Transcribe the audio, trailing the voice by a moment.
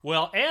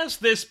Well, as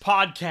this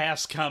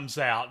podcast comes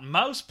out,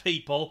 most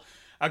people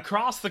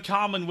across the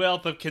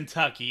Commonwealth of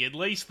Kentucky, at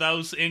least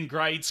those in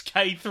grades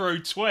K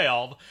through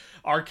 12,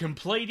 are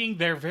completing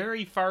their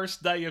very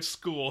first day of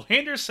school.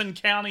 Henderson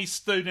County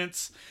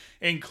students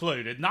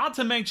included, not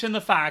to mention the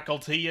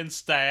faculty and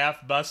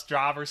staff, bus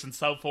drivers, and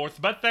so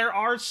forth, but there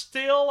are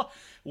still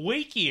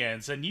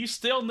weekends, and you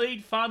still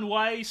need fun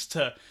ways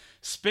to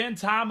spend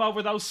time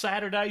over those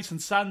Saturdays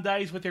and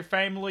Sundays with your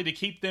family to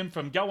keep them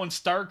from going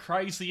stir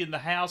crazy in the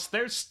house.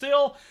 There's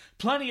still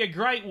plenty of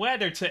great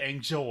weather to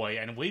enjoy,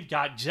 and we've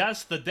got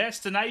just the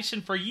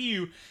destination for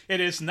you. It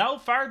is no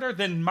further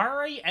than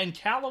Maury and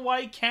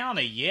Callaway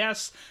County.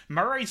 Yes,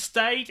 Murray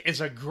State is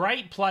a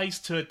great place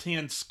to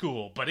attend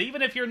school, but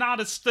even if you're not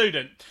a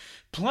student,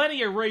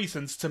 plenty of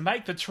reasons to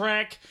make the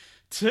trek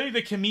to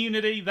the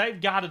community. They've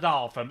got it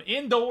all, from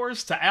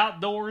indoors to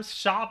outdoors,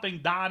 shopping,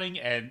 dining,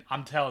 and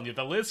I'm telling you,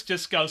 the list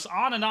just goes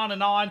on and on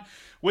and on.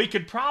 We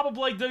could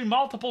probably do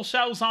multiple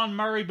shows on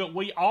Maury, but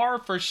we are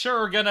for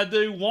sure going to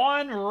do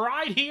one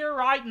right here,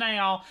 right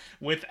now,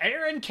 with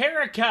Aaron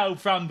Carrico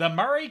from the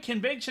Maury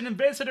Convention and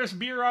Visitors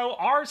Bureau,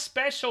 our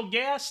special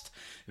guest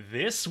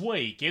this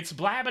week. It's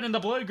Blabbing in the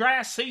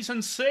Bluegrass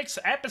Season 6,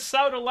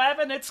 Episode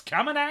 11. It's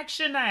coming at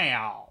you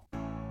now.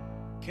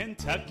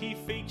 Kentucky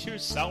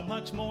features so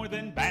much more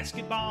than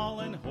basketball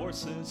and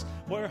horses.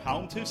 We're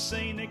home to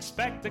scenic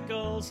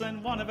spectacles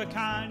and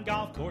one-of-a-kind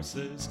golf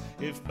courses.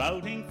 If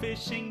boating,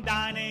 fishing,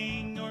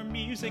 dining, or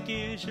music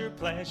is your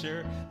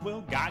pleasure, we'll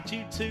guide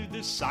you to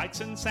the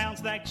sights and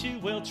sounds that you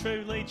will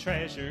truly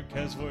treasure.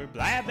 'Cause we're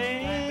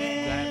blabbing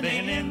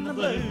in the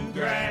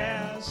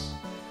bluegrass.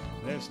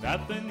 There's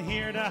nothing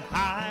here to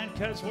hide,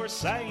 'cause we're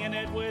saying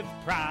it with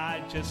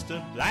pride. Just a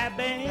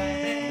blabbing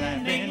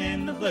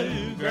in the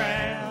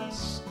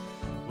bluegrass.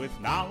 With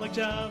knowledge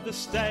of the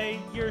state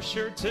you're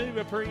sure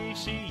to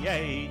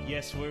appreciate.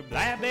 Yes, we're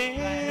blabbing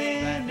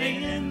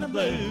in the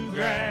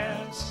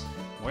bluegrass.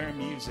 Where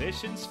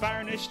musicians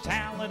furnish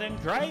talent and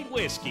great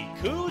whiskey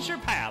cools your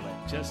palate.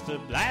 Just a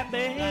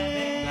blabbing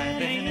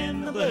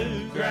in the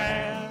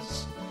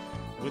bluegrass.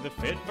 With a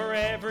fit for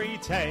every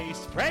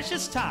taste,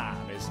 precious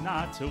time is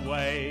not to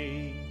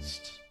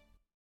waste.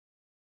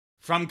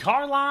 From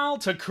Carlisle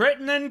to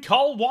Crittenden,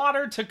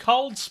 Coldwater to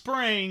Cold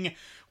Spring,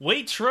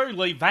 we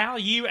truly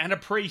value and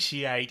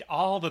appreciate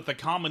all that the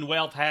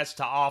Commonwealth has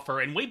to offer,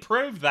 and we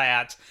prove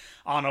that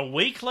on a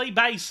weekly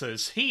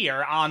basis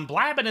here on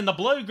Blabbing in the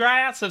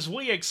Bluegrass as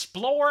we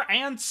explore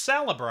and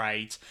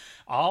celebrate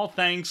all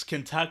things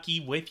Kentucky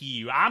with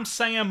you. I'm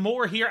Sam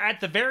Moore here at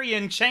the very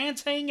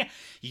enchanting,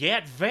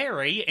 yet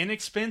very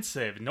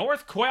inexpensive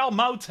North Quail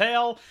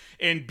Motel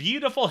in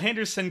beautiful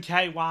Henderson,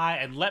 KY,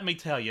 and let me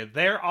tell you,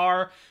 there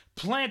are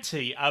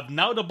plenty of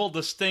notable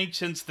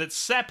distinctions that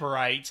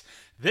separate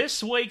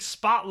this week's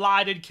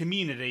spotlighted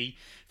community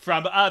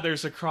from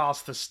others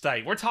across the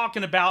state. We're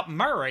talking about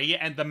Maury,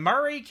 and the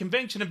Maury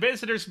Convention and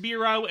Visitors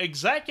Bureau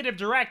Executive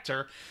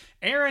Director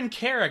Aaron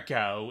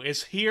Carrico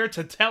is here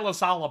to tell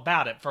us all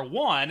about it. For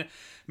one,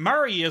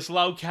 Maury is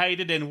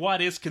located in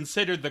what is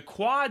considered the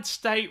Quad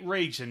State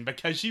region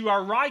because you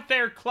are right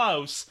there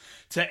close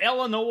to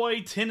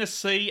Illinois,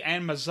 Tennessee,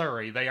 and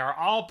Missouri. They are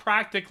all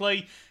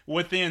practically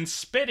within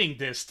spitting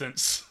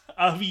distance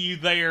of you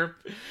there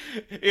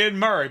in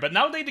Maury. But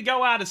no need to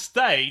go out of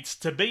state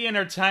to be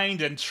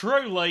entertained and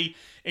truly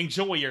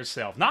enjoy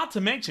yourself. Not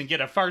to mention get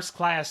a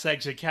first-class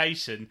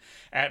education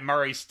at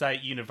Maury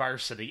State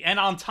University. And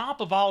on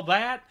top of all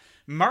that,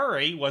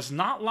 Maury was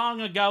not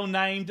long ago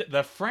named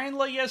the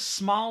friendliest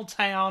small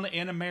town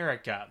in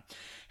America.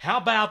 How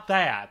about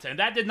that? And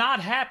that did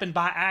not happen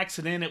by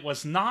accident. It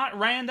was not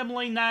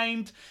randomly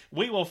named.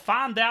 We will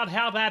find out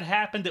how that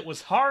happened. It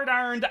was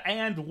hard-earned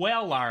and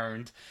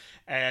well-earned.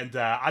 And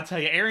I tell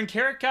you, Aaron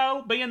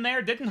Carrico being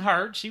there didn't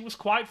hurt. She was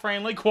quite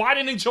friendly, quite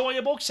an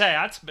enjoyable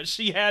chat, but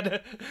she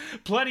had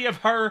plenty of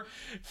her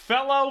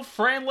fellow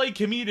friendly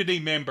community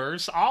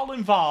members all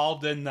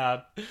involved in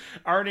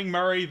earning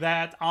Maury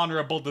that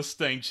honorable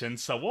distinction.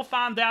 So we'll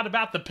find out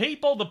about the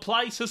people, the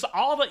places,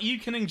 all that you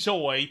can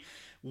enjoy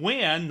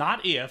when,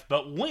 not if,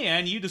 but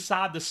when you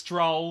decide to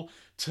stroll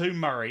to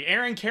Maury.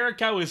 Aaron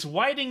Carrico is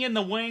waiting in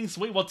the wings.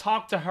 We will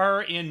talk to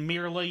her in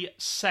merely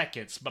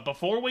seconds. But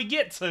before we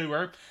get to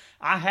her,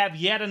 I have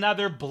yet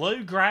another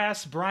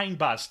Bluegrass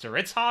Brainbuster.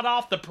 It's hot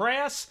off the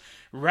press,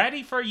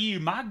 ready for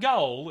you. My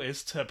goal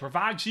is to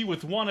provide you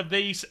with one of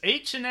these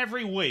each and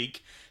every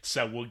week.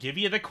 So we'll give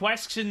you the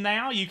question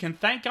now. You can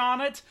think on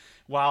it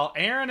while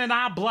Aaron and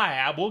I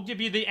blab. We'll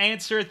give you the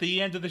answer at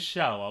the end of the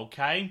show,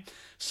 okay?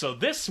 So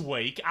this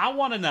week, I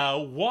want to know,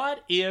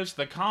 what is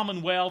the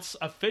Commonwealth's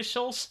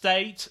official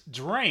state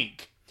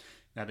drink?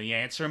 Now, the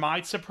answer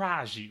might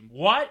surprise you.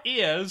 What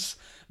is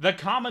the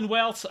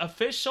Commonwealth's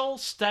official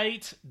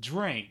state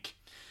drink?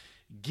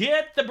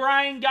 Get the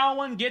brain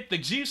going, get the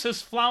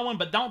juices flowing,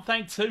 but don't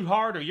think too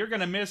hard or you're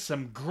going to miss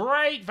some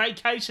great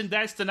vacation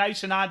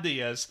destination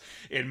ideas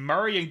in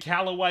Maury and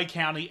Callaway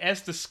County as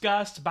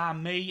discussed by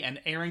me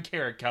and Aaron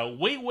Carrico.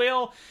 We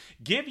will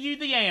give you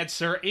the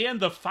answer in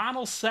the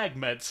final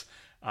segment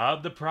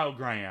of the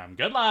program.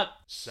 Good luck.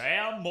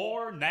 Sam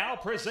Moore now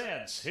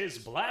presents his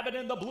Blabbing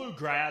in the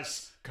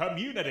Bluegrass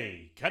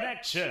Community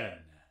Connection.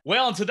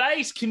 Well, in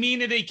today's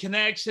Community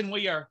Connection,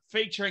 we are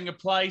featuring a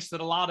place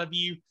that a lot of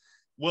you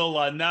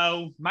will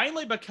know,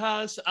 mainly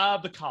because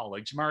of the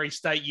college, Murray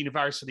State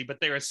University, but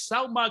there is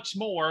so much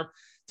more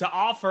to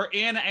offer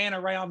in and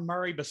around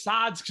Murray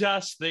besides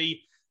just the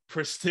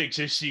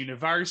prestigious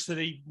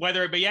university,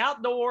 whether it be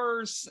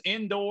outdoors,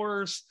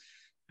 indoors,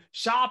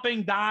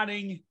 shopping,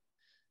 dining,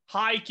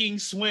 hiking,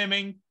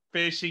 swimming,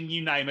 fishing,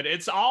 you name it.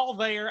 It's all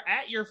there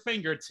at your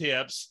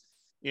fingertips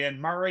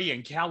in Murray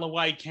and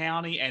Callaway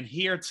County. And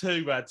here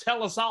to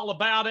tell us all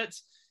about it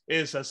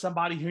is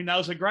somebody who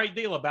knows a great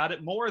deal about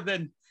it, more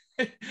than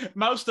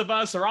most of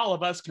us or all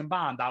of us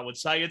combined, I would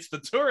say. It's the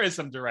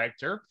tourism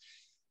director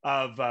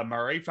of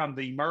Murray from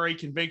the Murray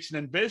Convention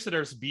and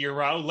Visitors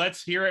Bureau.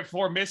 Let's hear it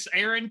for Miss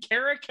Erin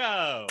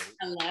Carrico.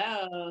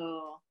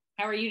 Hello.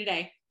 How are you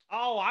today?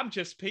 Oh, I'm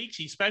just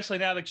peachy, especially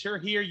now that you're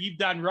here. You've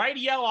done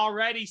radio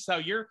already, so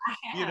you're,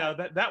 you know,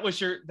 that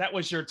was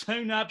your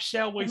tune-up,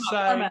 shall we say?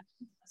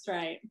 That's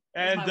right.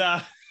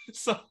 And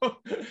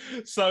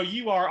so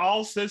you are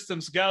all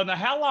systems go. Now,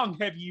 how long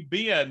have you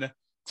been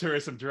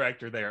tourism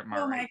director there at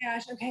Murray? Oh my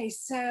gosh. Okay,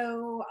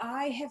 so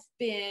I have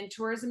been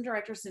tourism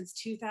director since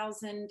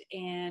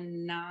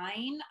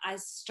 2009. I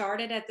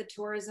started at the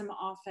tourism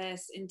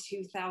office in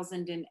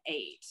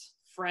 2008,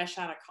 fresh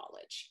out of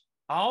college.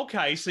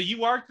 Okay, so you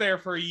worked there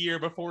for a year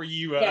before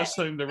you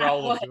assumed the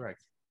role of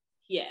director.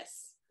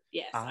 Yes.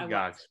 I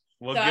got you.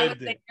 Well, so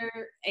good. I was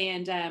there,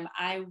 and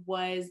I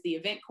was the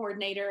event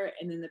coordinator,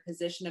 and then the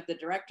position of the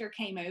director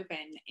came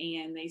open,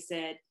 and they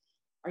said,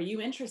 "Are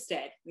you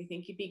interested? We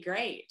think you'd be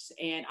great."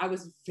 And I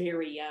was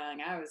very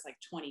young. I was like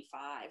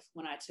 25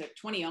 when I took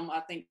 20,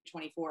 I think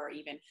 24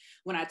 even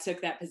when I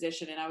took that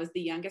position, and I was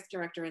the youngest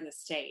director in the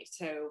state.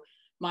 So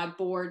my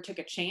board took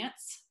a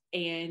chance.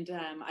 And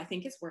I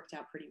think it's worked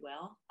out pretty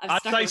well. I'd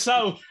say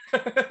so.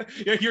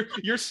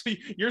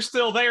 you're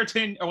still there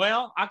 10.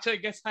 Well, actually, I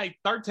guess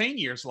 13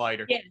 years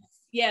later. Yes,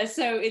 yeah.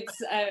 So it's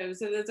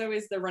so that's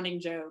always the running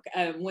joke.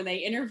 When they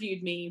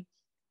interviewed me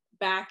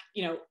back,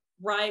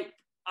 right.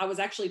 I was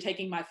actually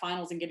taking my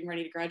finals and getting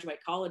ready to graduate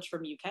college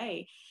from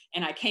UK.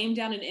 And I came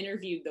down and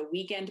interviewed the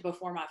weekend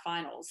before my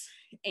finals.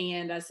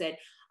 And I said,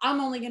 I'm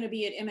only going to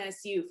be at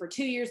MSU for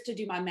 2 years to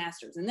do my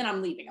master's. And then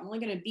I'm leaving. I'm only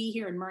going to be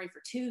here in Murray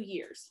for 2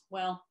 years.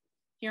 Well,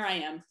 here I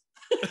am.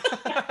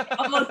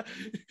 almost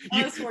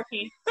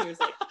 14 years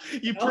later.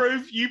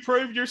 You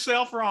proved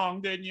yourself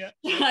wrong, didn't you?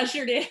 I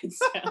sure did.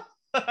 So.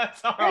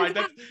 That's all right.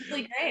 That's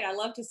really great. I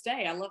love to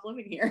stay. I love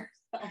living here.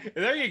 So.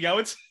 There you go.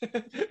 It's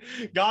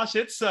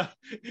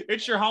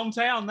your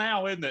hometown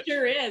now, isn't it?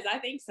 Sure is. I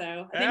think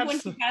so. I think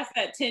once you pass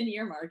that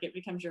 10-year mark, it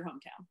becomes your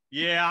hometown.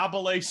 Yeah, I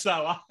believe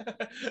so.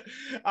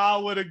 I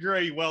would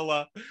agree.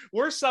 Well,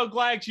 we're so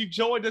glad you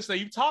joined us. Now,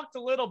 you've talked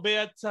a little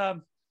bit.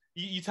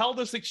 You told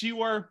us that you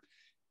were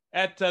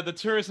at the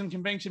Tourism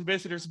Convention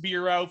Visitors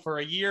Bureau for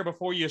a year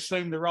before you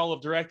assumed the role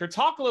of director.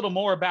 Talk a little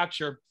more about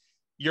your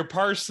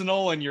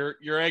personal and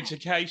your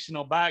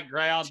educational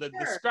background. Sure. And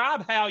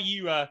describe how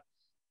you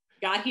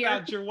got here,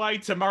 found your way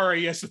to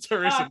Murray as a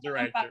tourism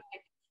director.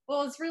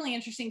 Well, it's really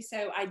interesting.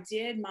 So I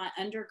did my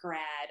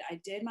undergrad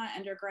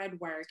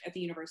work at the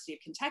University of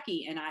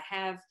Kentucky, and I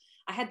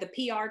had the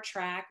PR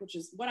track, which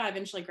is what I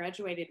eventually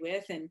graduated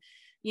with. And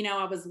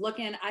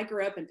I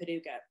grew up in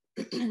Paducah,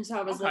 so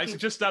I was looking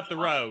just up the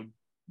road.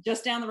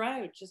 Just down the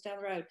road.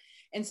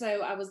 And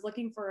so I was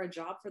looking for a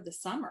job for the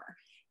summer.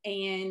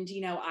 And,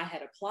 I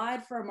had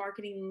applied for a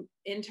marketing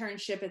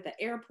internship at the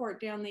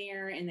airport down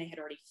there, and they had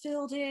already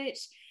filled it.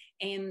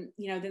 And,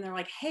 then they're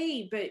like,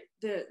 hey, but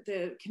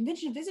the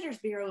Convention Visitors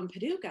Bureau in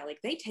Paducah, like,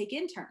 they take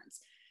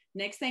interns.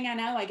 Next thing I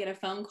know, I get a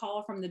phone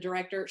call from the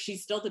director.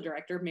 She's still the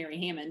director, Mary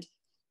Hammond.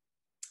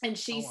 And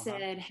she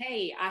said,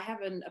 hey, I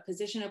have a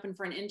position open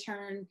for an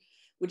intern.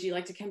 Would you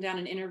like to come down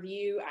and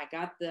interview? I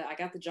got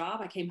the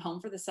job. I came home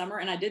for the summer,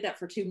 and I did that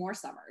for 2 more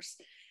summers.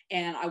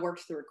 And I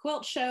worked through a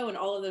quilt show and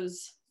all of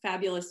those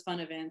fabulous fun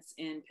events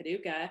in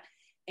Paducah.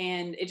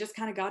 And it just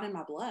kind of got in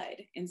my blood.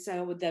 And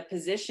so the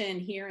position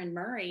here in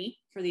Murray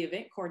for the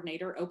event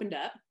coordinator opened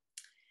up.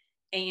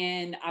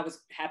 And it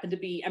was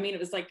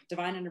like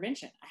divine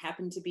intervention. I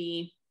happened to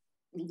be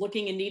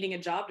looking and needing a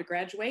job to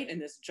graduate, and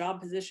this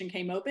job position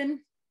came open.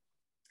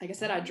 Like I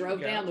said, I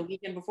drove down the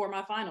weekend before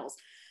my finals.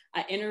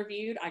 I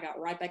interviewed, I got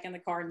right back in the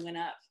car and went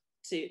up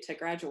to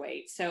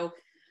graduate. So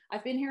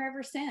I've been here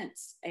ever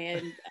since.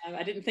 And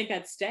I didn't think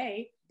I'd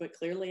stay, but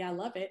clearly I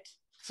love it.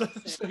 So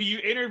you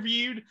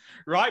interviewed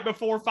right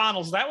before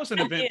finals. That was an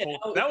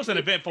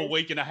eventful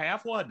week and a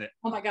half, wasn't it?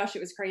 Oh my gosh, it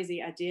was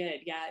crazy. I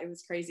did. Yeah, it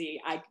was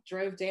crazy. I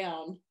drove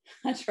down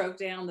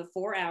the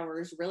 4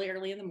 hours really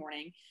early in the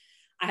morning.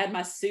 I had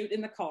my suit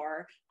in the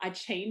car. I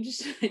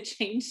changed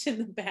in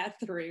the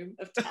bathroom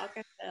of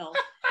Taco Bell.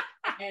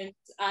 And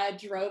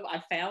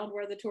I found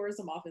where the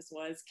tourism office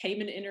was,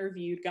 came and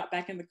interviewed, got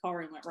back in the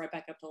car and went right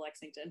back up to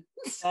Lexington.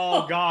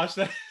 Oh gosh.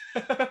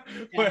 Yeah.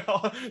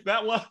 Well,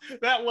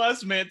 that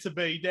was meant to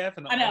be,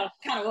 definitely. I know,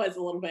 kind of was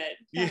a little bit.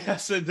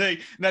 Yes,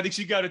 indeed. Now, did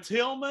you go to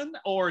Tillman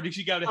or did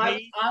you go to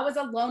Heath? I was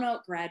a Lone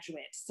Oak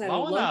graduate. So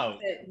Lone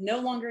Oak no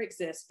longer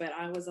exists, but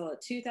I was a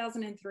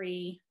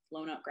 2003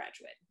 Lone Oak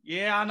graduate.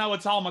 Yeah, I know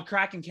it's all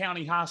McCracken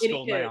County High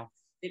School now.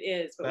 It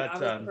is, but I was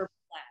Purple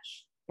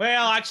Flash.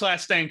 Well, actually, I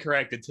stand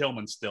corrected.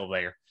 Tillman's still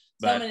there.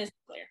 Tillman is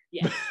there,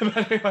 yeah.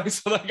 But anyway,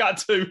 so they got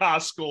two high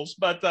schools.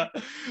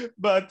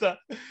 But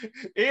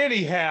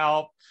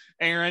anyhow,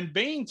 Aaron,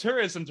 being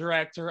tourism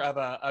director of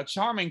a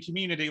charming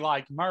community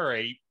like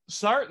Murray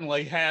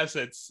certainly has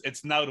its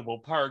notable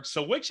perks.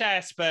 So, which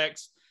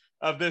aspects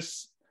of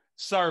this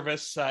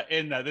service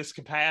in this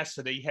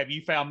capacity have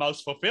you found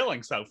most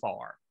fulfilling so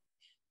far?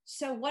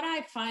 So, what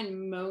I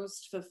find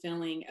most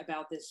fulfilling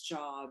about this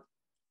job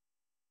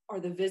are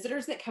the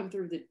visitors that come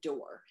through the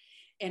door.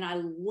 And I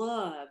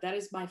love, that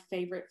is my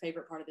favorite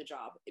part of the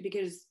job,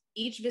 because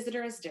each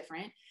visitor is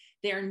different.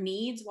 Their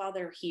needs while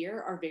they're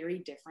here are very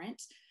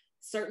different.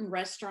 Certain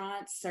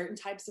restaurants, certain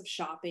types of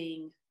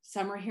shopping,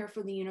 some are here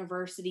for the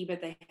university,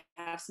 but they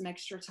have some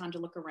extra time to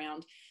look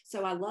around.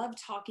 So I love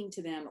talking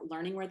to them,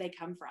 learning where they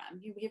come from.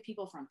 We have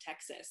people from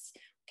Texas,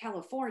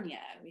 California.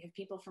 We have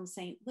people from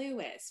St.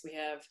 Louis. We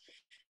have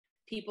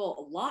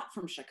people a lot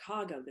from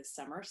Chicago this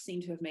summer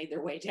seem to have made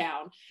their way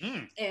down.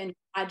 And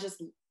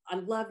I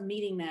love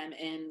meeting them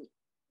and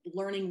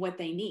learning what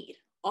they need.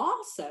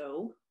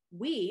 Also,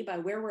 by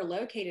where we're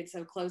located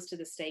so close to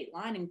the state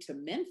line and to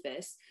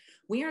Memphis,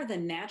 we are the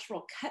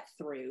natural cut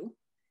through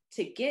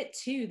to get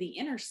to the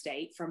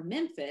interstate from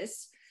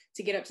Memphis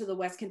to get up to the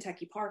West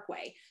Kentucky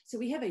Parkway. So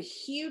we have a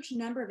huge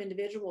number of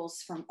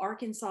individuals from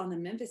Arkansas and the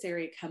Memphis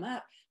area come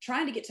up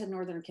trying to get to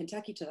Northern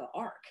Kentucky to the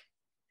Ark.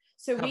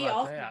 So we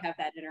also have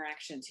that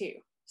interaction too.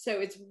 So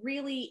it's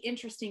really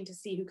interesting to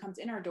see who comes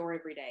in our door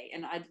every day.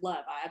 And I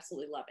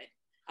absolutely love it.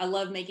 I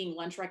love making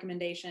lunch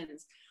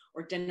recommendations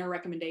or dinner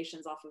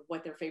recommendations off of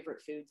what their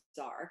favorite foods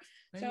are.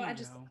 So I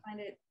just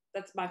find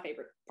that's my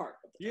favorite part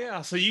of the job.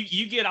 Yeah. So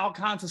you get all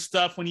kinds of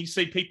stuff when you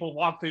see people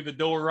walk through the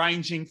door,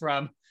 ranging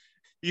from,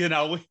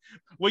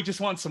 we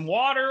just want some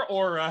water,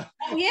 or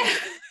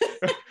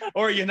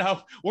or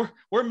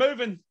we're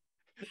moving.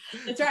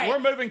 That's right. We're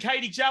moving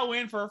Katie Joe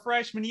in for a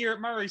freshman year at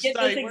Murray State.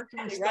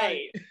 Exactly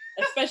right.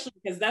 Especially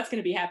because that's going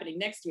to be happening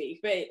next week.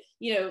 But,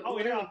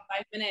 literally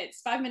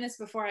 5 minutes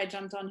before I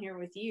jumped on here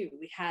with you,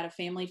 we had a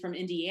family from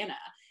Indiana,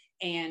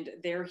 and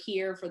they're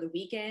here for the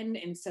weekend.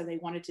 And so they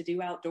wanted to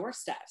do outdoor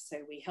stuff. So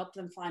we helped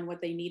them find what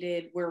they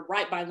needed. We're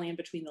right by Land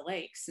Between the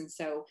Lakes. And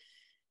so,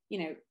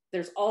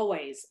 there's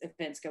always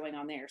events going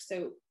on there.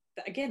 So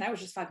again, that was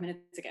just 5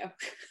 minutes ago.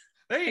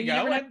 There you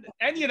go.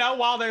 And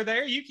while they're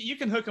there, you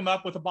can hook them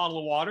up with a bottle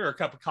of water or a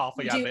cup of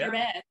coffee. I bet. Our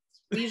best.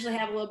 We usually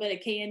have a little bit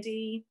of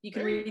candy. You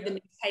can read the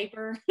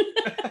newspaper.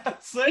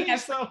 See,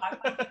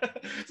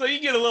 so you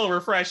get a little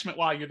refreshment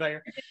while you're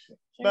there.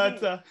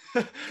 But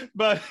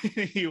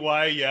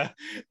anyway,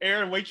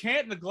 Aaron, we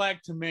can't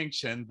neglect to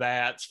mention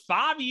that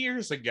 5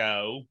 years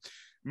ago,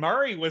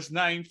 Murray was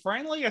named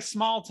Friendliest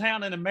Small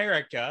Town in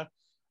America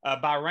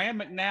by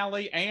Rand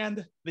McNally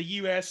and the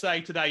USA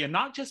Today. And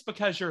not just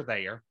because you're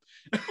there,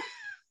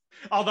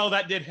 although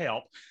that did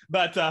help.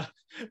 But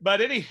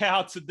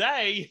anyhow,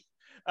 today,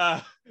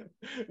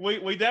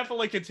 we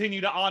definitely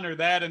continue to honor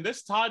that. And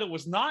this title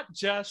was not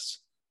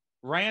just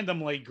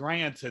randomly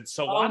granted.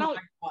 So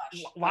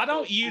why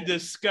don't you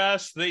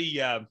discuss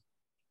the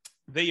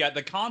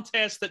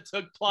contest that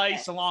took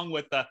place, along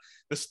with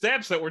the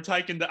steps that were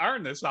taken to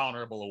earn this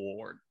honorable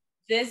award?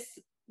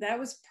 That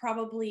was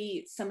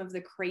probably some of the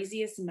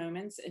craziest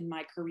moments in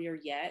my career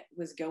yet,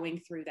 was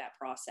going through that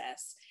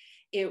process.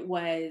 It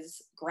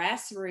was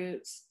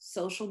grassroots,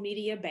 social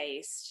media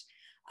based.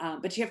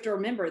 But you have to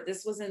remember,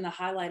 this was in the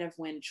highlight of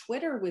when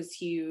Twitter was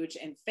huge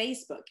and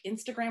Facebook.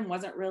 Instagram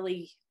wasn't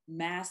really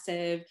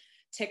massive.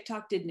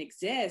 TikTok didn't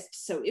exist.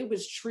 So it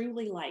was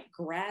truly like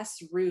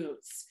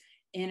grassroots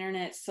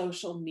internet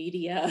social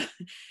media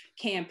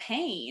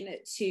campaign.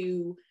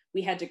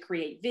 We had to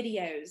create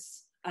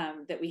videos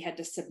that we had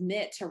to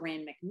submit to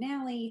Rand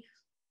McNally.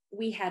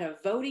 We had a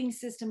voting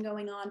system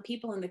going on.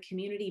 People in the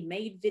community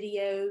made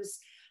videos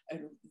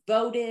and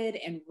voted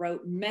and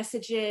wrote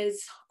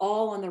messages,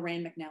 all on the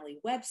Rand McNally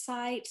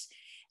website.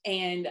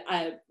 And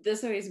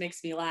this always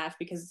makes me laugh,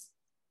 because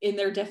in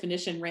their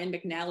definition, Rand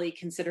McNally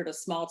considered a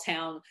small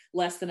town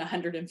less than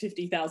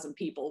 150,000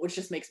 people, which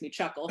just makes me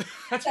chuckle.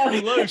 That's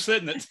pretty loose,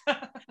 isn't it?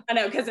 I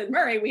know, because in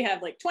Murray, we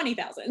have like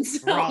 20,000.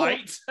 So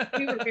right.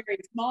 We were very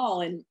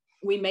small, and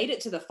we made it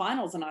to the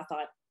finals. And I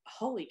thought,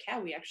 holy cow,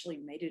 we actually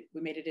made it.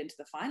 We made it into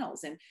the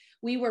finals. And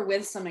we were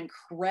with some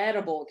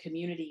incredible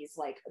communities.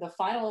 Like the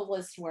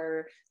finalists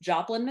were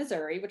Joplin,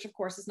 Missouri, which of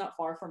course is not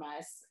far from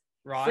us.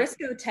 Right.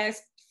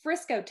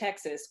 Frisco,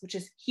 Texas, which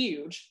is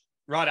huge.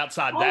 Right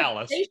outside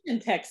Dallas. Station,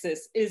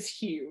 Texas is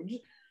huge.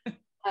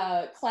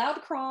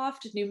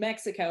 Cloudcroft, New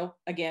Mexico,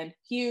 again,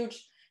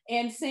 huge.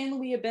 and San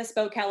Luis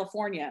Obispo,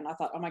 California. And I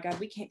thought, oh my God,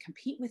 we can't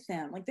compete with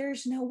them. Like,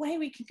 there's no way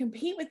we can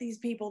compete with these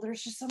people. They're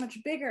just so much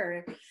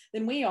bigger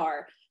than we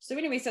are. So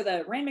anyway, so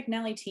the Rand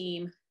McNally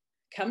team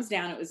comes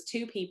down. It was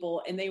 2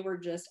 people, and they were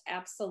just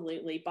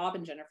absolutely, Bob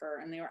and Jennifer,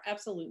 and they were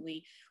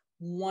absolutely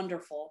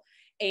wonderful.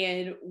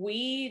 And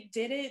we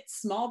did it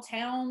small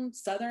town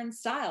Southern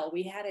style.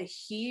 We had a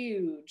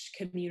huge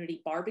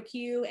community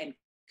barbecue and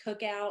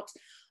cookout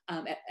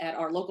at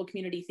our local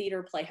community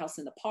theater, Playhouse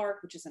in the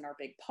Park, which is in our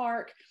big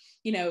park.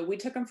 You know, we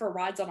took them for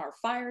rides on our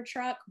fire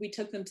truck. We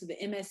took them to the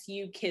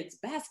MSU kids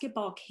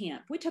basketball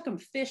camp. We took them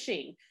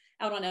fishing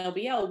out on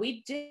LBL.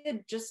 We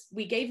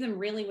gave them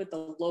really what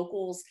the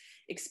locals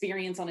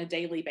experience on a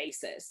daily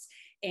basis.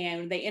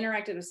 And they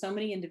interacted with so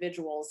many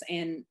individuals.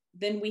 And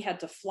then we had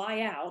to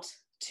fly out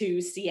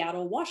to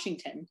Seattle,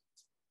 Washington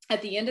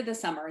at the end of the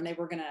summer, and they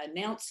were going to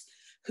announce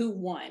who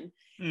won.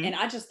 And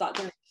I just thought,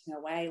 there's no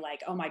way,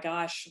 like, oh my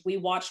gosh, we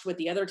watched what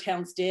the other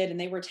towns did, and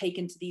they were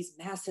taken to these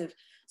massive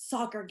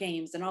soccer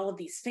games and all of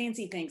these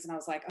fancy things. And I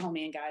was like, oh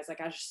man, guys, like,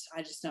 I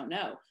just don't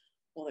know.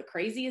 Well, the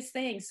craziest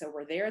thing, so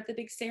we're there at the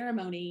big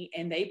ceremony,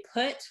 and they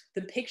put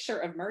the picture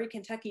of Murray,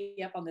 Kentucky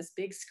up on this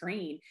big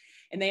screen,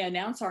 and they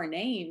announce our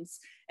names.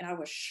 And I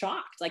was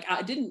shocked. Like,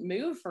 I didn't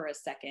move for a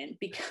second,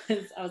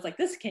 because I was like,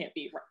 this can't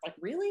be right. Like,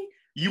 really?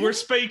 You were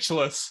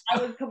speechless. I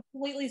was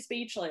completely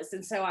speechless.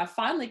 And so I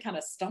finally kind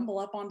of stumble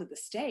up onto the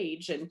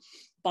stage, and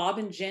Bob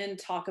and Jen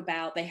talk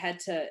about, they had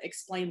to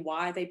explain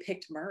why they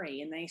picked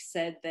Murray. And they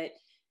said that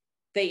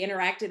they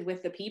interacted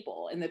with the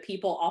people, and the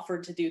people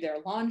offered to do their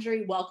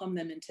laundry, welcome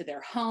them into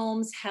their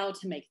homes, how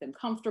to make them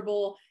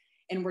comfortable,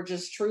 and were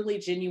just truly,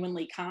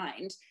 genuinely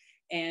kind.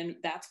 And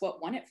that's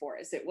what won it for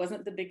us. It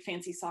wasn't the big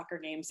fancy soccer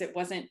games. It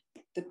wasn't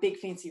the big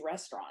fancy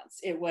restaurants.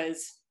 It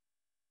was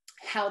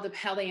how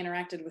they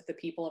interacted with the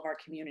people of our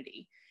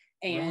community.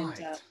 And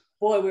right.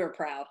 Boy, we were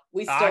proud.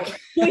 We still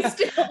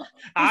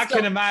I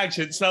can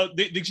imagine. So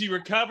did you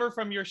recover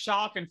from your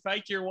shock and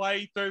fake your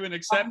way through an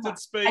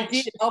acceptance speech? I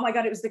did. Oh my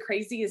God, it was the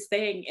craziest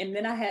thing. And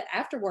then I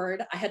had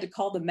to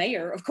call the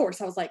mayor. Of course,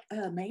 I was like,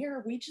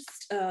 Mayor, we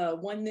just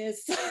won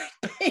this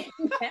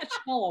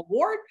national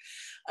award.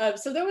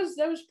 So that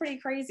was pretty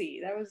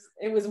crazy.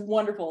 It was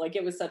wonderful. Like,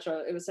 it was such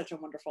a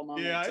wonderful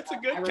moment. Yeah, it's a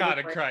good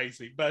kind of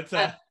crazy. But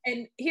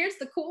and here's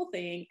the cool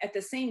thing: at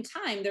the same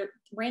time,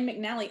 Rand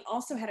McNally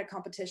also had a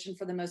competition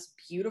for the most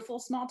beautiful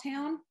small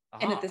town.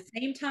 And at the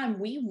same time,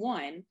 we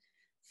won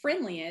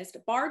friendliest.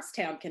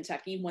 Bardstown,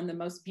 Kentucky won the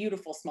most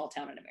beautiful small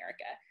town in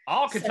America.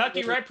 Oh,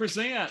 Kentucky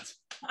represents.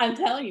 I'm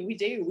telling you, we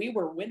do. We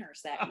were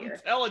winners that year. I'm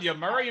telling you,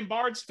 Murray and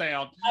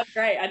Bardstown. That's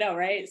great. I know,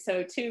 right?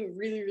 So 2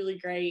 really, really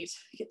great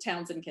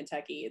towns in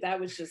Kentucky. That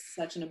was just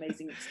such an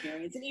amazing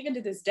experience. And even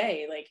to this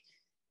day, like,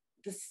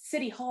 the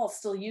city hall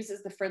still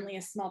uses the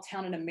friendliest small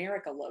town in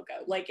America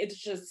logo. Like, it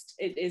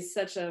is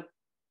such a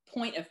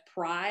point of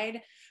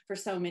pride for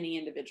so many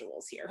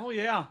individuals here. Oh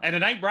yeah, and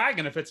it ain't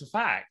bragging if it's a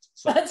fact.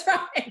 So, that's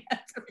right.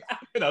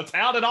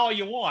 Tout it all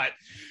you want.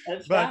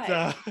 That's but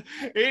right.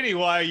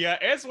 Anyway,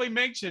 as we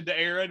mentioned,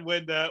 Aaron,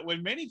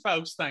 when many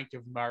folks think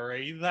of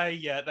Murray,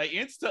 they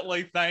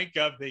instantly think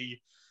of the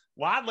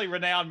widely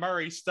renowned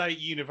Murray State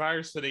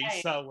University.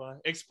 Right. So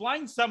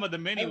explain some of the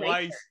many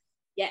ways.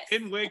 Yes.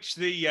 In which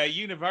the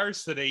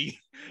university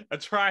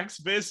attracts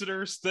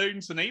visitors,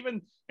 students, and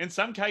even in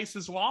some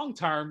cases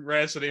long-term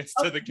residents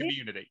to the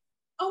community.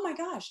 Oh my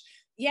gosh.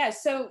 Yeah.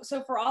 So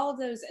for all of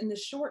those in the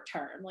short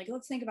term, like,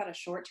 let's think about a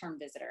short-term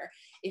visitor.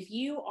 If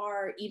you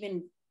are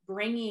even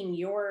bringing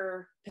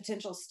your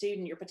potential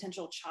student, your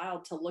potential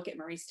child to look at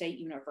Murray State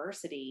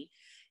University,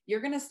 you're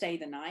going to stay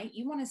the night.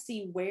 You want to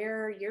see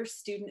where your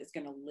student is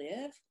going to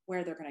live,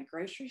 where they're going to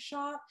grocery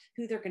shop,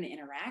 who they're going to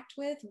interact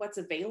with, what's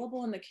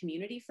available in the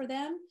community for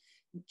them,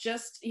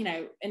 just,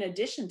 in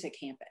addition to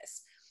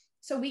campus.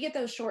 So we get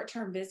those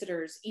short-term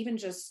visitors, even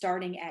just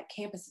starting at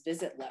campus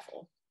visit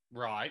level.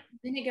 Right.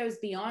 Then it goes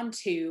beyond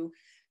to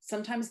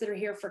sometimes that are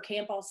here for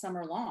camp all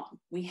summer long.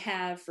 We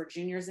have, for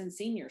juniors and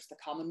seniors, the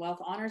Commonwealth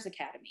Honors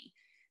Academy.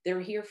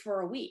 They're here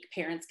for a week.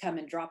 Parents come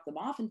and drop them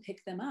off and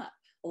pick them up.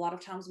 A lot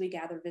of times we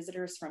gather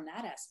visitors from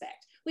that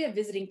aspect. We have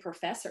visiting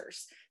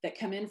professors that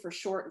come in for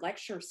short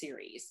lecture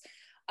series.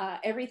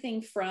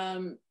 Everything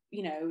from,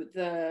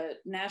 the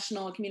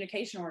national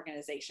communication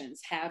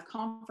organizations have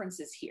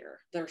conferences here.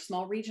 There are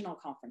small regional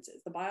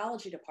conferences. The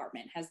biology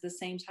department has the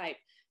same type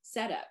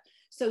setup.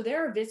 So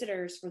there are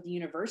visitors for the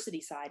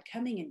university side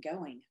coming and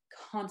going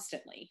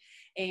constantly.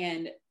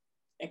 And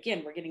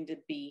again,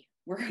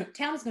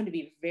 town is going to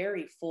be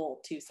very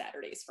full 2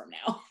 Saturdays from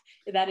now.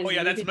 That is. Oh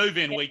yeah, that's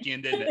move-in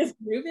weekend, isn't it? It's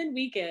move-in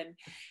weekend,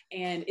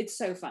 and it's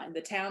so fun. The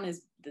town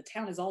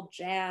is all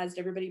jazzed.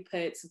 Everybody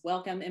puts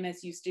welcome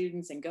MSU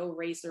students and go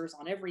racers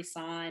on every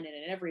sign and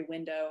in every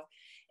window.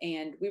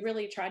 And we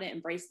really try to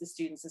embrace the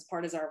students as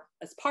part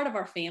of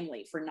our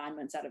family for 9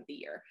 months out of the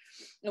year.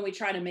 And we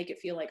try to make it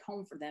feel like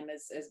home for them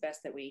as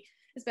best that we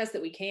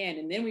can.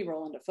 And then we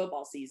roll into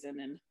football season,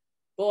 and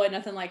boy,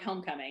 nothing like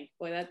homecoming.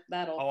 Boy,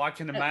 that'll. Oh, I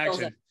can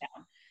imagine.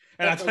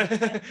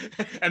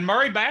 And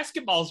Murray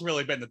basketball's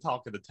really been the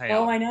talk of the town.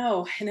 Oh, I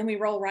know. And then we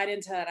roll right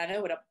into it. I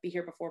know it'll be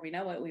here before we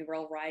know it. We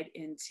roll right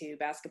into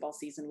basketball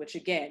season, which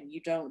again,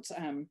 you don't.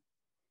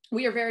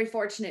 We are very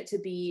fortunate to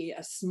be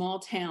a small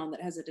town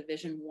that has a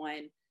Division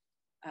I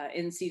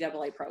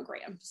NCAA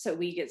program. So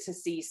we get to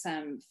see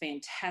some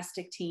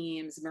fantastic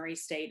teams. Murray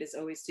State is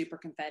always super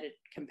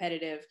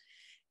competitive.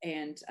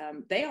 And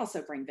they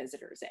also bring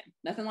visitors in.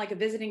 Nothing like a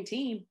visiting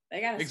team. They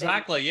got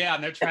exactly, yeah,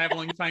 and they're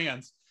traveling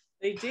fans.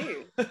 They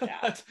do.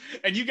 Yeah.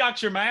 And you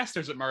got your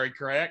master's at Murray,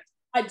 correct?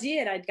 I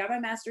did. I got my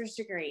master's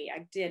degree.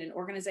 I did in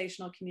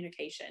organizational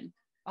communication.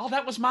 Oh,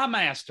 that was my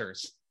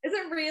master's. Is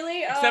it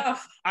really? Except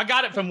I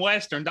got it from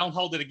Western. Don't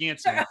hold it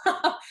against me.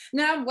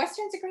 No,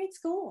 Western's a great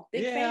school.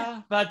 Big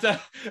fan.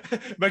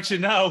 But you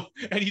know,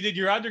 and you did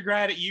your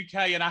undergrad at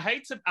UK, and I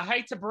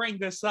hate to bring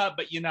this up,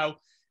 but you know,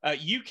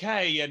 UK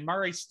and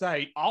Murray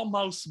State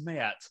almost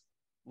met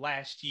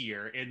last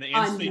year in the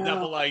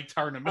NCAA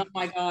tournament. Oh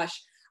my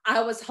gosh.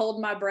 I was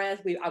holding my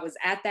breath. I was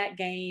at that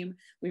game.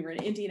 We were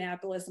in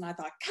Indianapolis and I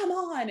thought, come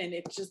on. And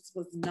it just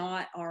was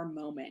not our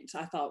moment.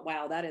 I thought,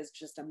 wow, that is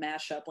just a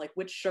mashup. Like,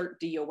 which shirt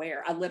do you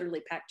wear? I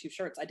literally packed 2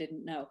 shirts. I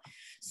didn't know.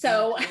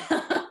 So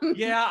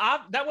yeah,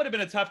 that would have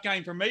been a tough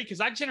game for me because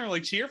I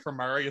generally cheer for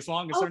Murray as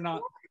long as they're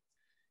not,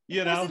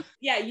 you know.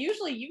 Yeah,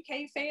 usually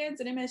UK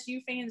fans and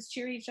MSU fans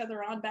cheer each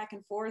other on back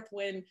and forth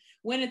when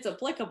it's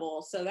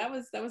applicable. So that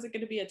was going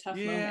to be a tough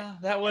moment. Yeah,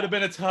 that would have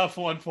been a tough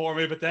one for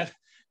me, but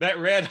that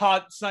red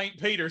hot St.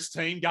 Peter's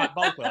team got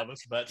both of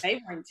us, but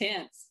they were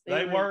intense.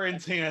 They were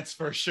intense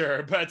for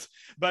sure. But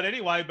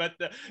anyway,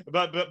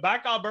 but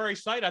back on Murray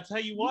State, I tell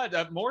you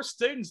what, more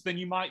students than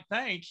you might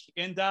think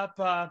end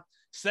up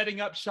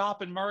setting up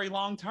shop in Murray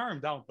long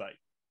term, don't they?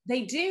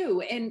 They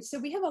do. And so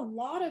we have a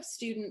lot of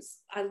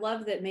students. I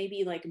love that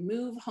maybe like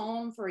move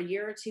home for a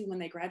year or two when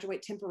they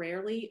graduate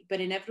temporarily,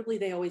 but inevitably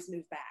they always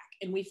move back.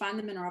 And we find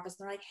them in our office.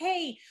 They're like,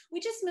 hey,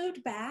 we just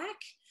moved back.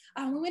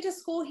 We went to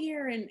school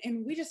here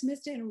and we just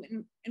missed it.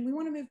 And we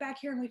want to move back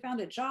here and we found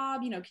a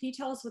job. You know, can you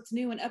tell us what's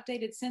new and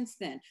updated since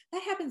then?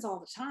 That happens all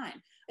the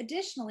time.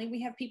 Additionally,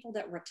 we have people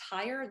that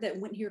retire that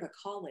went here to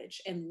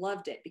college and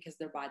loved it because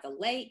they're by the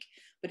lake,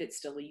 but it's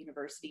still a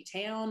university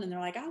town. And they're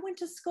like, I went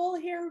to school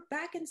here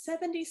back in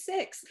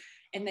 76.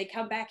 And they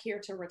come back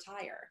here to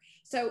retire.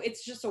 So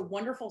it's just a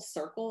wonderful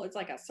circle. It's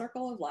like a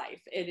circle of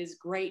life. It is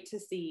great to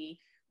see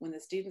when the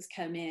students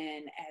come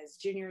in as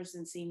juniors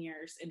and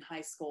seniors in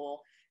high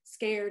school,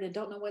 scared and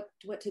don't know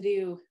what to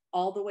do,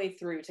 all the way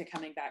through to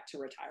coming back to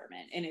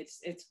retirement. And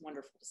it's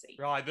wonderful to see.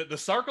 Right. The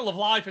circle of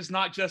life is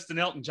not just an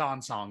Elton John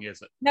song,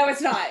 is it? No,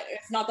 it's not.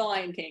 It's not the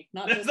Lion King.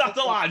 It's not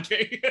the Lion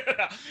King.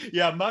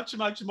 Yeah, much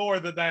more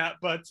than that.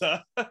 But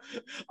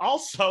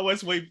also,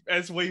 as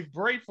we've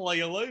briefly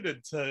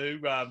alluded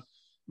to,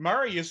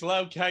 Murray is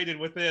located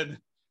within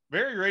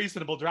very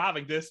reasonable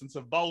driving distance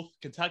of both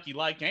Kentucky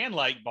Lake and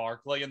Lake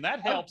Barkley, and that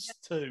helps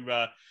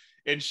to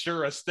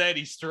ensure a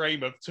steady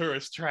stream of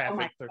tourist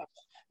traffic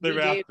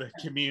throughout the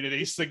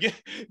community. So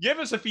give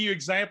us a few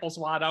examples,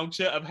 why don't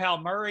you, of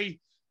how Murray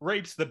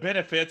reaps the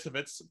benefits of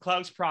its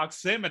close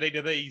proximity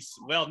to these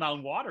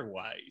well-known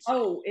waterways.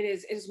 Oh, it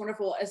is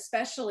wonderful,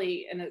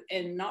 especially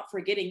and not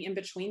forgetting in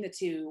between the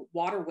two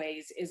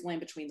waterways is Land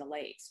Between the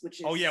Lakes,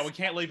 which is, oh yeah, we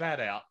can't leave that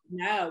out.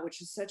 No,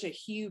 which is such a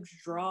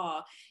huge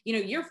draw. You know,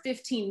 you're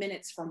 15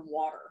 minutes from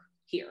water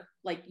here.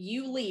 Like,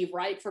 you leave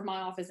right from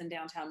my office in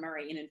downtown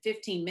Murray, and in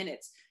 15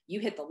 minutes you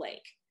hit the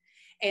lake.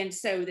 And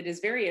so that is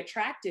very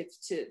attractive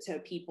to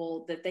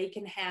people, that they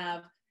can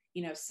have,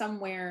 you know,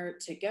 somewhere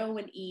to go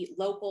and eat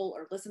local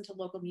or listen to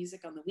local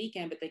music on the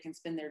weekend, but they can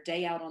spend their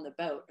day out on the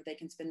boat, or they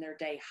can spend their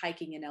day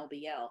hiking in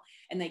LBL,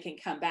 and they can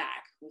come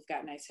back. We've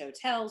got nice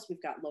hotels,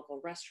 we've got local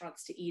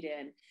restaurants to eat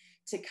in,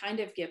 to kind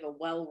of give a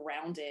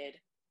well-rounded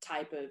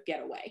type of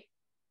getaway,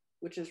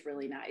 which is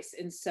really nice.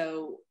 And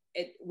so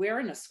we're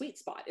in a sweet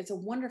spot. It's a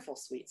wonderful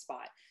sweet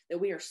spot that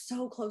we are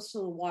so close to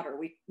the water.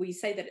 We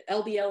say that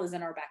LBL is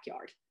in our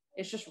backyard.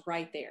 It's just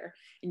right there.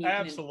 And you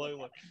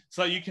absolutely.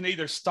 So you can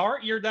either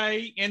start your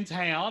day in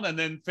town and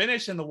then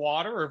finish in the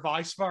water, or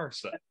vice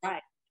versa. That's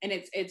right. And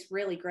it's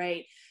really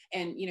great.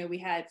 And, you know, we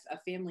had a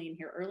family in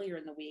here earlier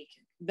in the week.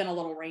 Been a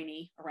little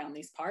rainy around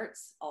these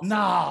parts. Also.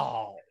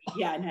 No.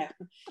 Yeah, no.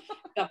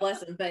 God bless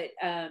them. But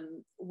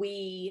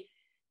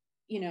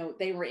you know,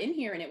 they were in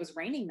here and it was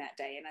raining that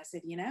day. And I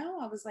said, you know,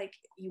 I was like,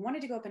 you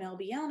wanted to go up in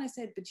LBL. And I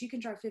said, but you can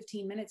drive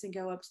 15 minutes and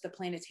go up to the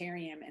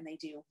planetarium. And they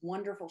do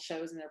wonderful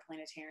shows in their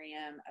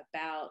planetarium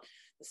about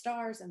the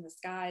stars and the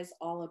skies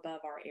all above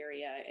our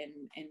area.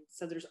 And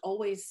so there's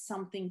always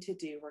something to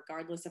do,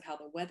 regardless of how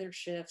the weather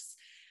shifts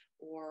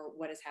or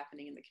what is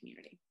happening in the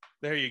community.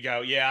 There you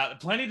go. Yeah,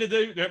 plenty to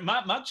do.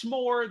 Much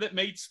more that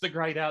meets the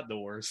great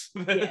outdoors.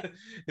 Yeah.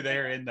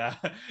 There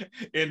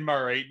in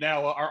Murray.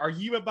 Now, are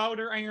you a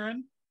boater,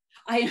 Aaron?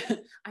 I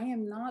I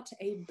am not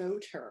a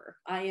boater.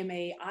 I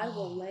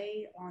will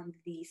lay on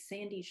the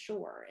sandy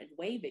shore and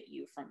wave at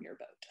you from your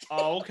boat.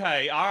 Oh,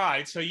 okay. All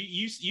right. So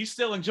you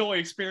still enjoy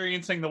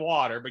experiencing the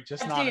water, but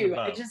just I not in a do.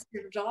 boat.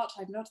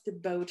 I'm not the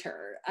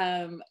boater.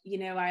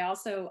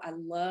 I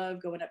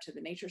love going up to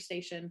the nature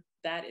station.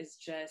 That is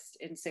just,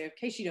 and so in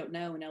case you don't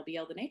know, in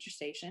LBL, the nature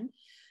station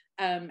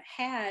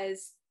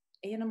has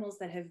animals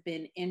that have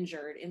been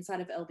injured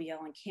inside of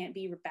LBL and can't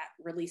be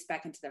released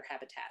back into their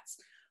habitats.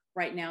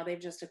 Right now, they've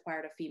just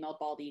acquired a female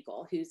bald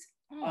eagle whose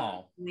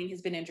wing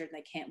has been injured and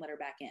they can't let her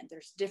back in.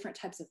 There's different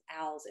types of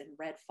owls and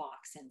red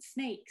fox and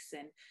snakes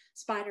and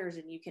spiders,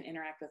 and you can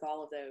interact with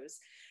all of those.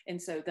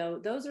 And so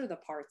those are the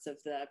parts of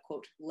the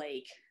quote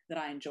lake that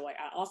I enjoy.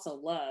 I also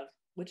love,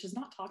 which is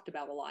not talked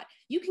about a lot,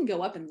 you can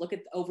go up and look at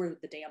over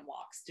the dam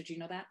locks. Did you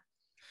know that?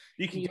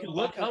 You can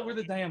look over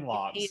the dam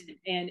locks.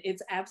 And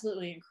it's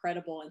absolutely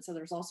incredible. And so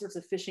there's all sorts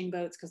of fishing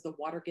boats because the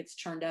water gets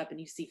churned up and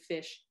you see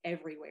fish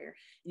everywhere.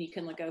 And you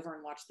can look over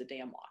and watch the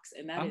dam locks.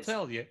 And I'm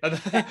telling you.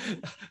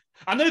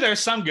 I knew there's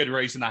some good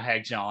reason I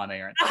had John,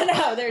 Erin. I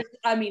know.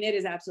 It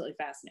is absolutely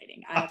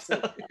fascinating.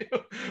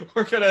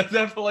 We're gonna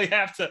definitely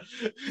have to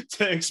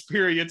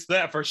experience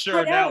that for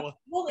sure. Now,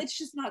 well, it's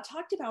just not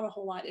talked about a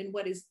whole lot. And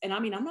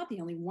I'm not the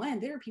only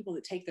one. There are people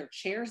that take their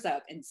chairs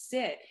up and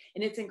sit,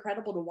 and it's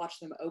incredible to watch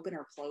them open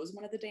or close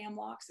one of the dam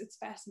locks. It's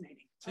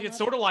fascinating. See, it's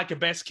sort of like a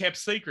best kept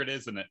secret,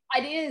 isn't it?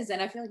 It is, and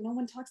I feel like no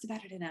one talks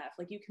about it enough.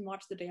 Like, you can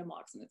watch the dam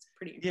locks, and it's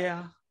pretty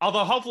incredible. Yeah.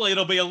 Although hopefully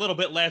it'll be a little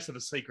bit less of a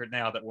secret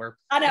now that we're.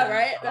 I know,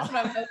 right? That's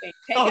what I'm hoping.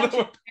 Take out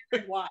your chair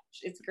and watch.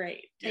 It's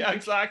great. Yeah,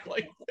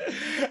 exactly.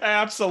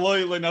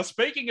 Absolutely. Now,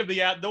 speaking of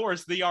the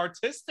outdoors, the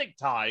artistic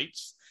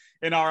types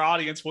in our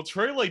audience will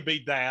truly be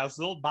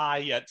dazzled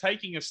by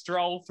taking a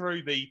stroll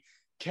through the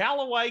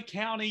Callaway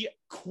County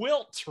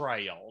Quilt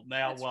Trail.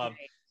 Now,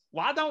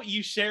 why don't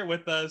you share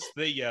with us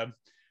the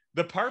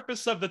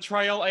purpose of the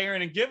trail,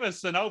 Erin, and give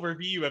us an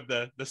overview of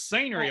the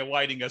scenery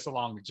awaiting us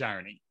along the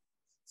journey?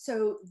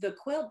 So the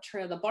quilt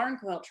trail, the barn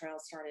quilt trail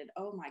started,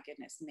 oh my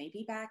goodness,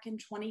 maybe back in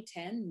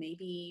 2010,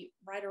 maybe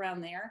right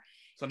around there.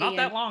 So not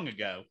that long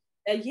ago.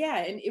 Yeah,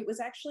 and it was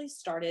actually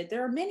started.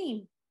 There are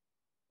many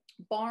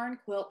barn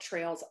quilt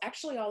trails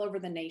actually all over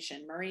the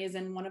nation. Murray is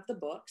in one of the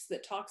books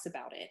that talks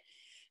about it.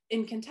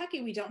 In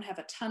Kentucky, we don't have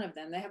a ton of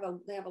them. They have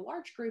a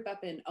large group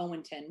up in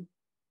Owenton,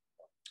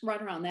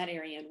 right around that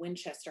area, and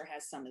Winchester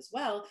has some as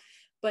well.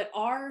 But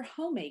our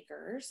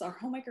homemaker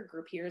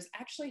group here is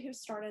actually who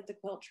started the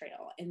quilt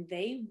trail. And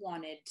they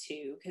wanted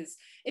to, because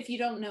if you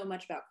don't know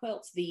much about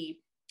quilts, the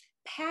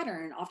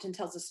pattern often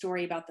tells a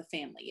story about the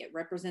family. It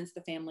represents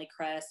the family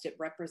crest. It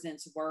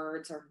represents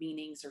words or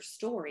meanings or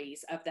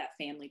stories of that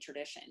family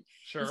tradition.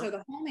 Sure. And so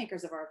the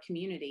homemakers of our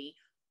community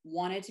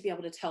wanted to be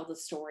able to tell the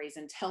stories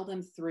and tell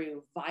them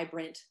through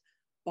vibrant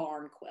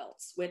barn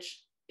quilts,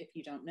 which, if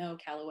you don't know,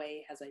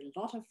 Callaway has a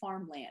lot of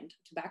farmland,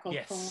 tobacco,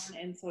 corn,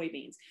 and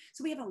soybeans.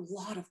 So we have a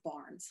lot of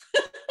barns.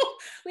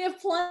 We have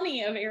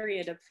plenty of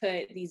area to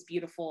put these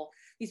beautiful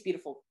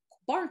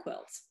barn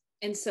quilts.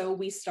 And so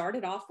we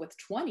started off with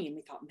 20 and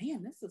we thought,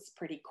 man, this is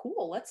pretty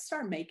cool. Let's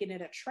start making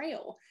it a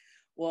trail.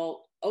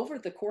 Well, over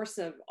the course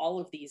of all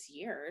of these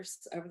years,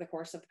 over the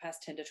course of the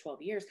past 10 to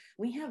 12 years,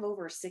 we have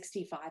over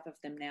 65 of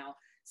them now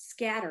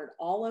scattered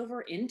all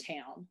over in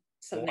town.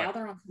 So now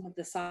they're on some of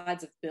the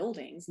sides of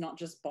buildings, not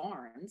just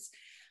barns,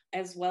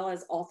 as well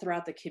as all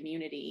throughout the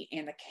community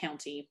and the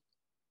county.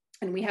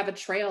 And we have a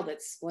trail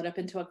that's split up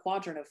into a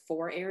quadrant of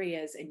 4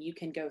 areas, and you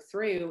can go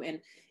through, and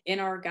in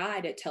our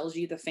guide, it tells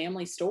you the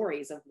family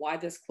stories of why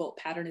this quilt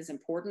pattern is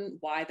important,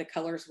 why the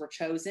colors were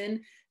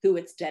chosen, who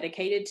it's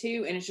dedicated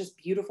to. And it's just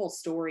beautiful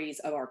stories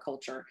of our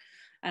culture.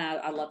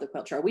 I love the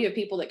quilt trail. We have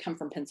people that come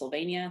from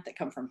Pennsylvania, that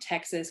come from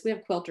Texas. We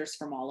have quilters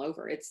from all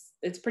over.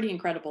 It's pretty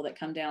incredible that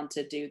come down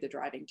to do the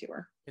driving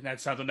tour. And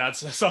that's something that's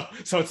so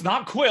it's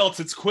not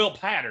quilts, it's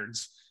quilt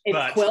patterns.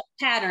 It's quilt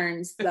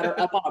patterns that are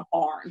up on a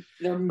barn.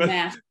 They're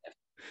massive.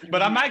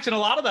 But I imagine a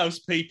lot of those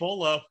people,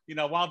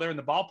 while they're in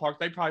the ballpark,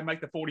 they probably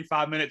make the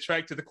 45-minute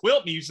trek to the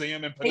Quilt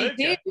Museum in Paducah.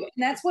 They do, and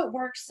that's what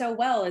works so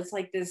well. It's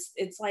like this.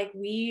 It's like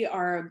we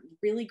are a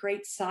really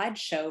great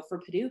sideshow for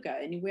Paducah,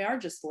 and we are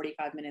just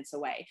 45 minutes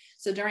away.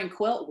 So during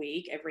Quilt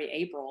Week, every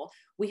April,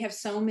 we have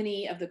so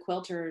many of the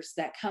quilters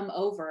that come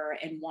over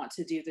and want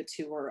to do the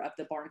tour of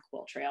the Barn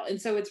Quilt Trail, and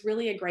so it's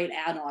really a great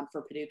add-on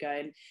for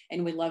Paducah,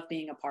 and we love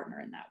being a partner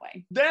in that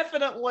way.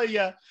 Definitely.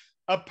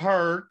 A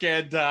perk,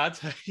 and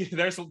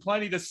there's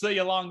plenty to see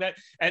along that,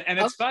 and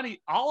it's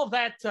funny, all of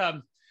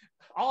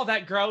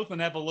that growth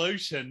and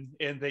evolution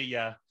in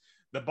the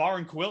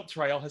Barn Quilt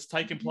Trail has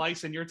taken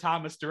place in your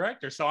time as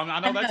director, so I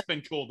know that's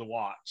been cool to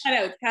watch. I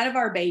know, it's kind of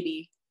our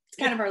baby. It's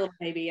kind of our little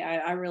baby.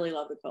 I really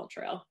love the quilt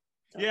trail.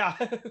 So. Yeah.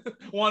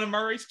 One of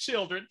Murray's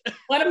children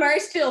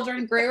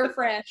grew her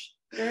fresh,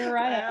 grew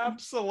right up.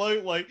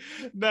 Absolutely.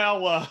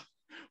 Now,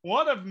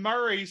 one of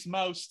Murray's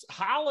most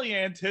highly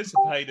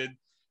anticipated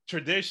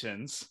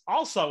traditions,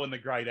 also in the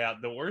great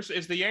outdoors,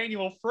 is the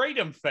annual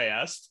Freedom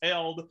Fest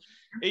held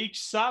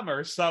each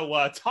summer.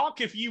 So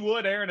talk, if you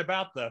would, Erin,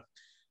 about the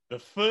the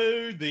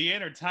food, the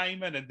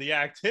entertainment, and the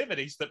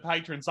activities that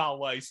patrons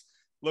always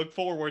look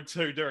forward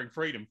to during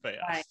Freedom Right.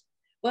 Fest.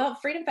 Well,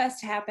 Freedom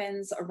Fest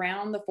happens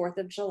around the 4th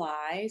of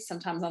July,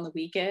 sometimes on the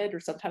weekend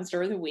or sometimes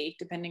during the week,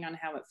 depending on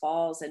how it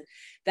falls. And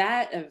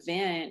that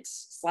event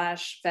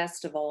slash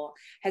festival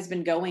has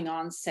been going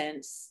on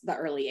since the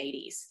early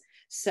 80s.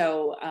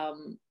 So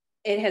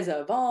it has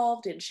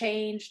evolved and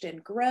changed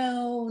and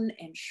grown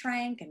and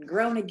shrank and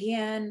grown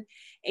again.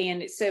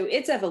 And so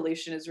its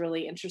evolution is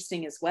really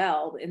interesting as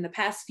well. In the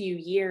past few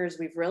years,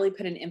 we've really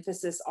put an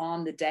emphasis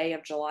on the day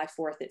of July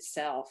 4th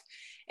itself.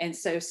 And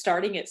so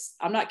starting at,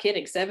 I'm not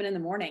kidding, 7 in the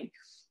morning,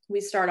 we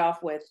start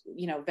off with,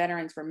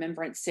 veterans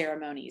remembrance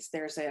ceremonies.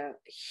 There's a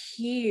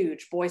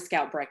huge Boy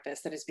Scout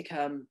breakfast that has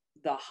become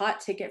the hot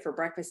ticket for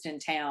breakfast in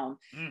town,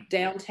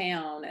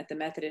 downtown at the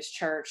Methodist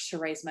Church, to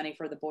raise money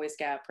for the Boy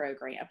Scout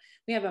program.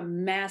 We have a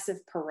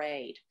massive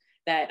parade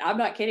that, I'm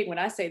not kidding when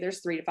I say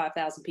there's 3,000 to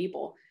 5,000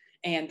 people,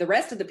 and the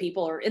rest of the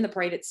people are in the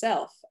parade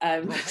itself.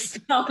 Right. So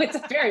it's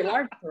a very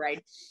large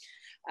parade.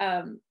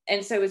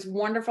 And so it's a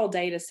wonderful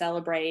day to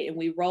celebrate, and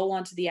we roll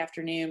onto the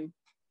afternoon.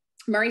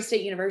 Murray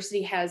State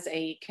University has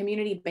a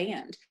community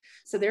band.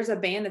 So there's a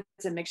band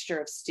that's a mixture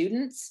of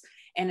students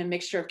and a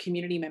mixture of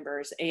community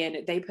members, and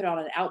they put on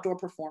an outdoor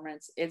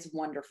performance. It's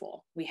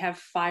wonderful. We have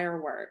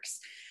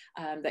fireworks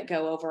that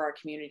go over our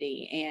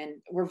community,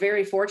 and we're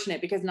very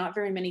fortunate because not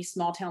very many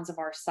small towns of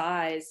our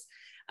size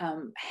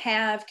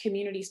have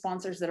community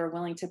sponsors that are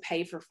willing to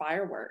pay for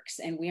fireworks.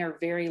 And we are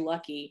very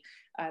lucky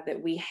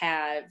that we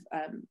have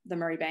the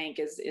Murray Bank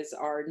is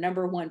our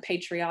number one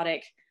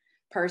patriotic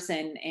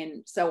person.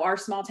 And so our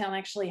small town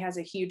actually has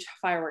a huge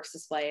fireworks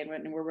display,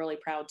 and we're really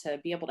proud to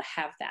be able to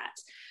have that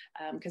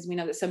because we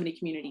know that so many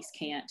communities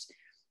can't.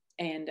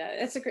 And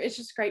it's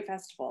just a great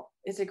festival.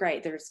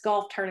 There's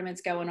golf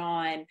tournaments going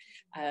on.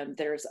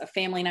 There's a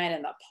family night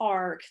in the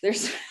park.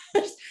 There's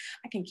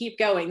I can keep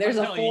going. There's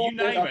a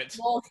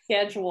full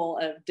schedule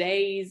of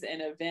days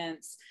and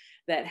events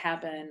that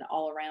happen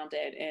all around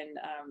it. And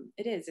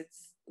it's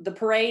the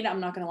parade.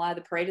 I'm not going to lie.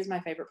 The parade is my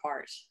favorite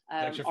part.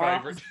 That's your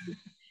favorite.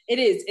 It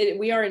is.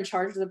 We are in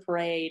charge of the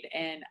parade,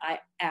 and I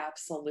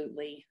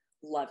absolutely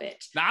love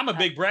it. Now, I'm a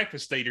big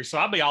breakfast eater, so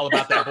I'll be all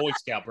about that Boy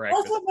Scout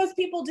breakfast. That's what most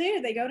people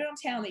do. They go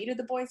downtown, they eat at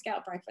the Boy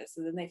Scout breakfast,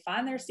 and then they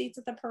find their seats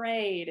at the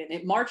parade, and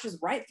it marches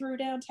right through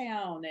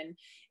downtown. And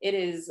it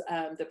is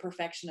the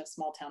perfection of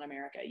small town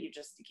America. You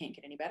can't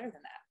get any better than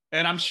that.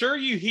 And I'm sure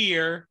you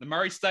hear the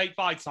Murray State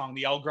fight song,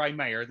 The Old Gray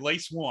Mare, at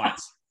least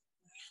once.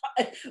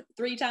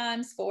 3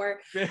 times, 4.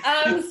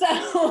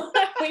 So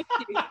we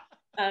do.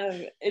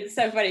 It's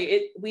so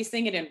funny. We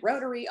sing it in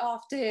Rotary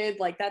often.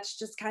 Like, that's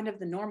just kind of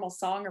the normal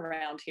song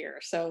around here.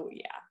 So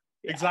yeah.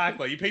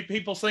 Exactly.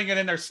 People sing it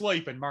in their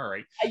sleep in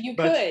Murray. You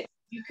could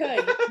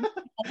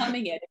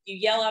humming it. If you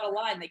yell out a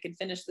line, they can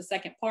finish the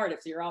second part if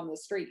you're on the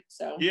street.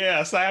 So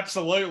yes,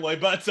 absolutely.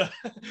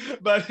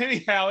 But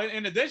anyhow,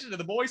 in addition to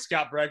the Boy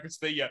Scout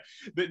breakfast,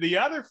 the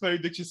other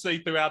food that you see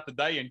throughout the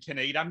day and can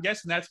eat, I'm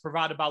guessing that's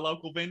provided by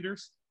local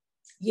vendors.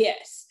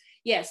 Yes.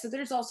 Yeah, so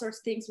there's all sorts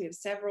of things. We have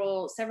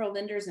several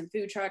vendors and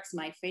food trucks.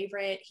 My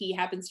favorite, he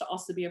happens to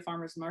also be a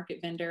farmer's market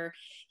vendor.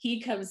 He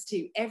comes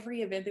to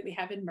every event that we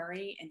have in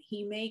Murray, and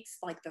he makes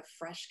like the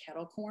fresh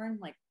kettle corn,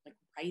 like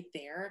right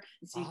there.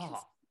 And so you can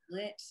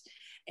smell it,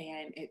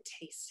 and it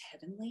tastes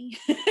heavenly.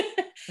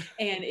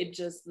 And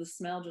the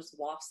smell just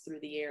wafts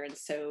through the air. And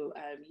so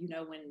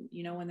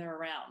when they're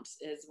around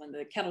is when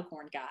the kettle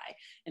corn guy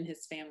and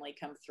his family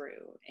come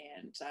through.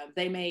 And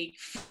they make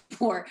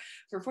for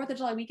 4th of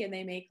July weekend,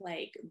 they make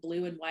like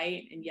blue and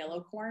white and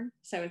yellow corn.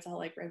 So it's all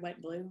like red, white,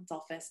 and blue. It's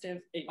all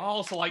festive.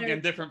 Also like in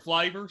different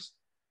flavors.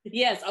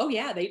 Yes. Oh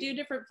yeah. They do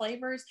different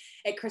flavors.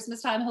 At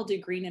Christmas time, he'll do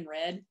green and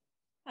red.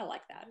 I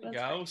like that.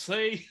 Go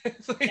see.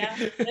 Yeah,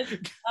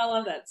 I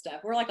love that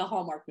stuff. We're like a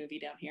Hallmark movie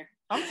down here.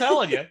 I'm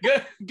telling you,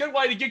 good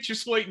way to get your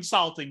sweet and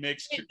salty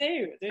mixture.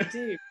 They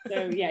do.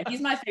 So yeah,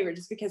 he's my favorite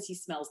just because he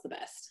smells the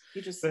best.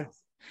 He just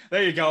smells.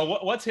 There you go.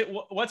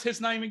 What's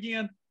his name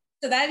again?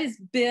 So that is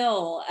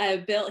Bill.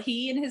 Bill,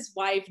 he and his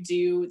wife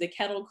do the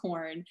kettle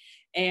corn.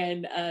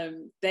 And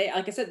they,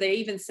 like I said,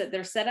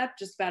 they're set up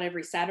just about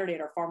every Saturday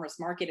at our farmers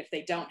market if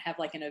they don't have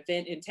like an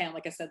event in town,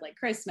 like I said, like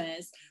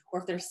Christmas,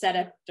 or if they're set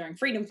up during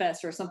Freedom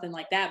Fest or something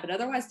like that. But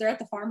otherwise, they're at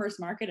the farmers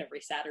market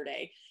every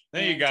Saturday.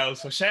 There you go.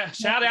 So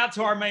shout out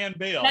to our man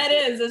Bill.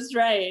 That's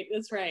right.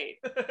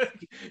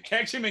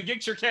 Catch him and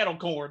get your kettle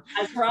corn.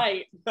 That's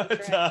right.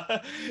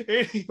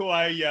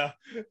 Anyway,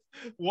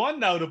 one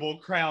notable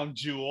crown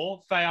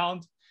jewel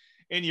found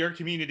in your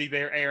community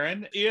there,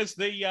 Erin, is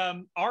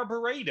the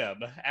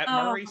Arboretum at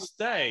Murray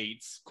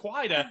State.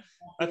 Quite a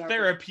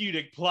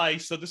therapeutic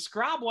place. So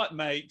describe what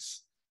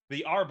makes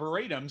the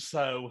Arboretum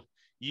so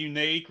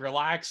unique,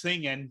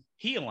 relaxing, and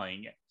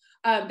healing.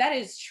 That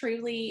is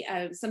truly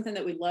something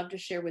that we love to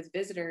share with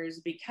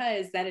visitors,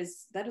 because that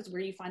is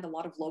where you find a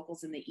lot of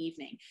locals in the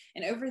evening.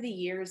 And over the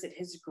years, it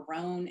has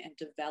grown and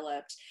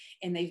developed,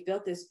 and they've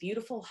built this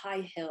beautiful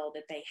high hill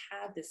that they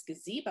have this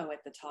gazebo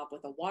at the top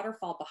with a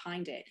waterfall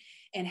behind it.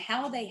 And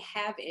how they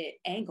have it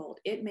angled,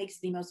 it makes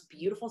the most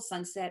beautiful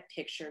sunset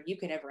picture you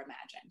could ever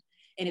imagine.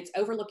 and it's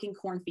overlooking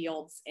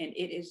cornfields, and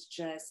it is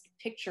just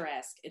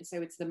picturesque. And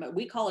so it's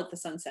we call it the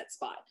sunset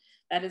spot.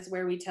 That is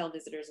where we tell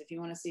visitors, if you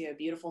want to see a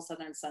beautiful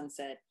southern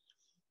sunset,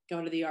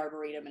 go to the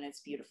Arboretum, and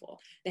it's beautiful.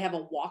 They have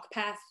a walk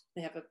path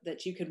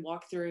that you can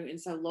walk through. And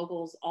so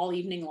locals all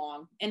evening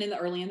long and in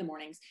the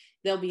mornings,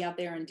 they'll be out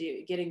there and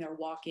getting their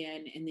walk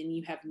in. And then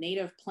you have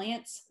native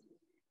plants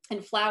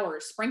and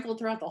flowers sprinkled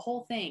throughout the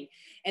whole thing.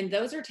 And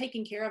those are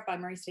taken care of by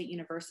Murray State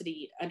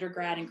University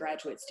undergrad and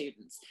graduate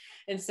students.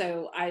 And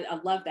so I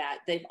love that.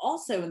 They've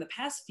also in the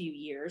past few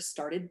years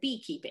started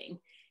beekeeping,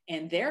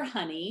 and their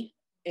honey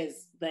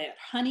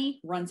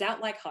runs out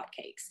like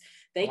hotcakes.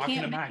 They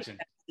can't imagine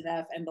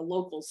enough, and the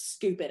locals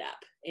scoop it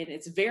up, and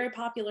it's very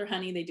popular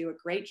honey. They do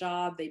a great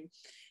job.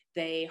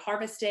 They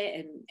harvest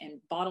it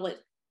and bottle it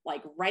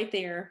like right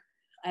there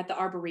at the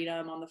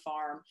Arboretum on the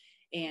farm,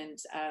 and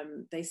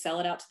they sell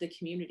it out to the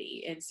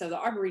community. And so the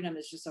Arboretum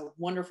is just a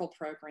wonderful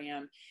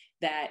program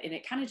and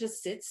it kind of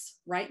just sits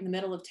right in the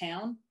middle of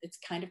town. It's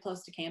kind of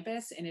close to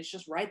campus, and it's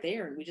just right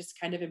there, and we just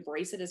kind of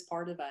embrace it as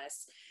part of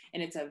us.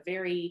 And it's a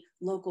very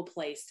local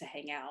place to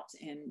hang out,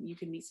 and you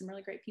can meet some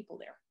really great people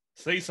there.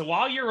 See, so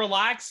while you're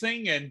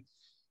relaxing and,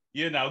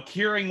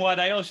 curing what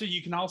ails you,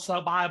 you can also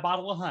buy a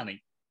bottle of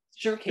honey.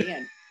 Sure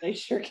can. They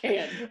sure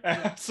can.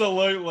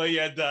 Absolutely.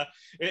 And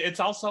it's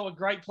also a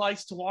great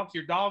place to walk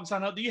your dogs. I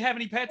know. Do you have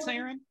any pets,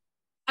 Erin?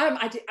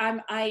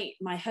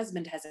 My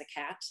husband has a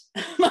cat.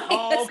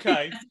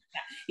 Okay.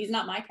 He's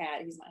not my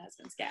cat. He's my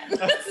husband's cat.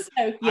 So,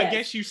 yes. I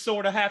guess you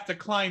sort of have to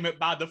claim it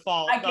by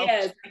default.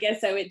 I guess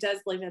so. It does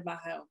live in my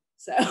home.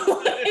 So,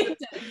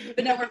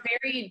 but no, we're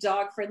very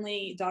dog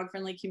friendly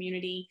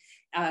community.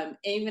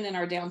 Even in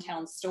our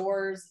downtown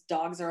stores,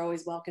 dogs are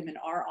always welcome in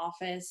our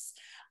office.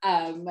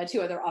 My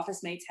two other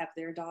office mates have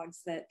their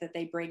dogs that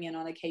they bring in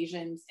on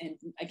occasions. And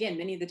again,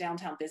 many of the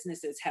downtown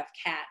businesses have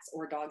cats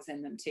or dogs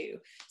in them too.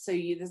 So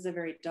this is a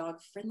very dog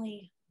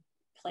friendly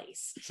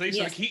place. See,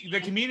 yes. So the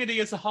community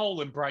as a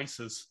whole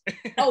embraces.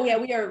 Oh yeah,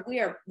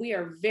 we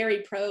are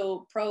very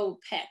pro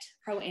pet,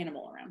 pro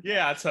animal around here.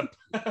 Yeah, it's a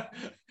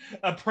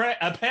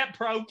pet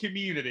pro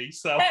community.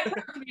 So pet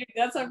pro community.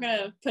 That's what I'm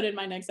gonna put in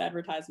my next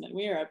advertisement.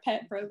 We are a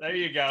pet pro. There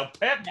you go,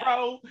 pet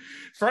pro,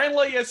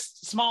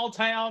 friendliest small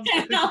town.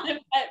 Pet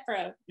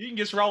pro. You can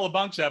just roll a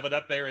bunch of it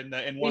up there in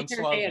one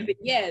slogan. But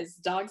yes,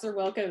 dogs are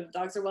welcome.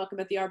 Dogs are welcome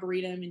at the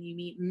Arboretum, and you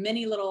meet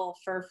many little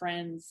fur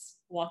friends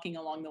walking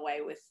along the way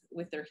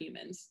with their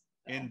humans.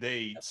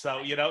 Indeed.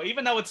 So,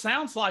 even though it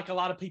sounds like a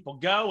lot of people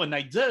go, and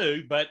they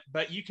do, but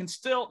you can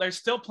there's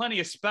still plenty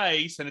of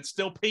space, and it's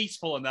still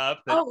peaceful enough.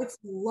 It's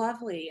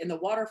lovely. And the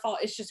waterfall,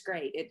 it's just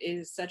great. It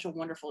is such a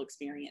wonderful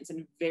experience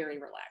and very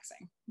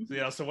relaxing.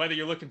 So whether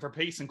you're looking for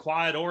peace and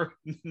quiet or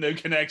new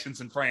connections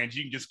and friends,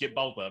 you can just get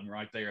both of them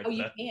right there.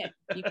 You can.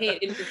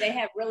 And they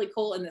have really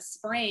cool in the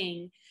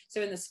spring.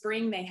 So in the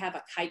spring, they have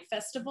a kite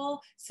festival.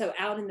 So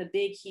out in the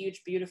big,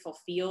 huge, beautiful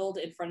field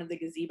in front of the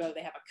gazebo,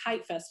 they have a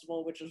kite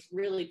festival, which is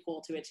really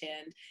cool to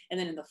attend. And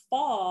then in the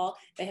fall,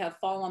 they have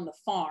Fall on the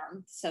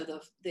Farm. So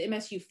the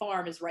MSU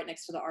farm is right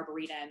next to the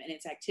Arboretum, and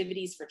it's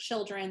activities for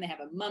children. They have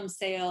a mum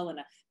sale and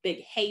a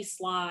big hay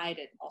slide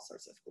and all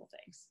sorts of cool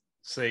things.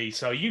 See,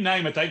 so you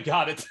name it, they've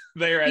got it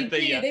there at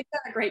they've done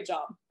a great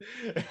job.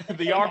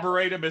 The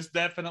Arboretum is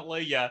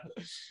definitely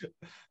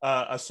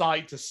a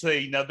sight to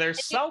see. Now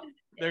there's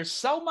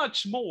so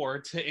much more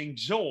to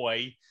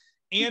enjoy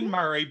in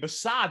Murray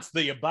besides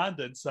the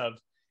abundance of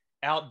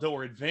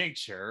outdoor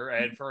adventure.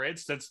 And for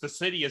instance, the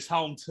city is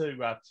home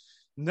to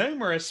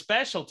numerous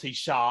specialty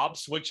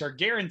shops, which are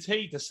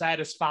guaranteed to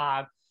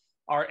satisfy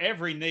our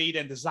every need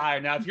and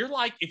desire. Now, if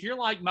you're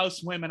like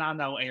most women I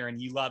know, Erin,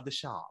 you love to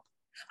shop.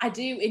 I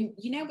do.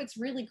 And what's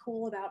really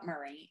cool about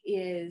Murray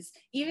is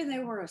even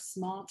though we're a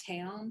small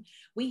town,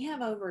 we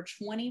have over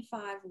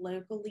 25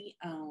 locally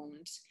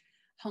owned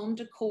home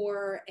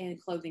decor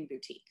and clothing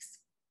boutiques.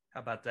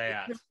 How about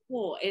that? It's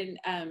cool.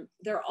 And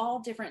they're all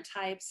different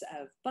types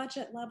of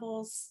budget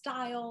levels,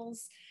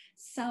 styles.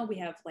 So we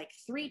have like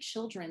 3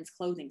 children's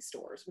clothing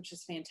stores, which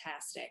is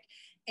fantastic.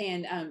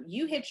 And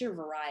you hit your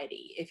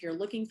variety. If you're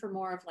looking for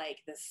more of like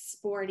the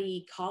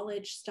sporty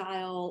college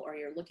style, or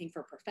you're looking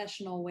for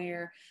professional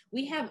wear,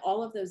 we have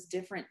all of those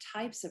different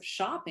types of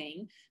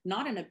shopping,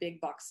 not in a big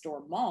box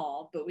store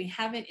mall, but we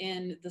have it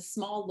in the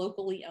small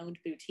locally owned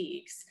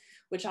boutiques,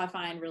 which I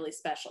find really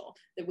special.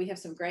 That we have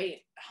some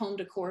great home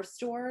decor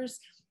stores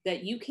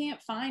that you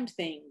can't find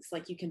things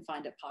like you can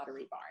find at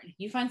Pottery Barn.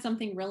 You find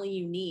something really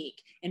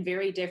unique and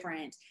very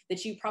different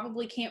that you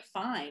probably can't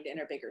find in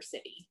a bigger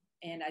city.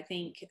 And I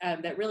think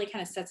that really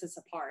kind of sets us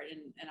apart.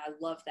 And I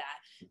love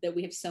that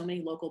we have so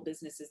many local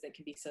businesses that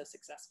can be so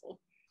successful.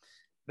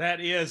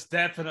 That is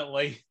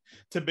definitely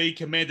to be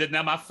commended.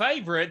 Now, my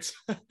favorite,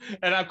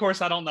 and of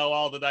course, I don't know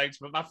all the names,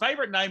 but my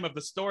favorite name of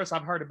the stores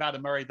I've heard about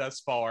in Murray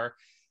thus far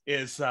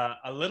is a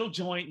little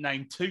joint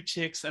named Two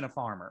Chicks and a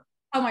Farmer.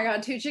 Oh my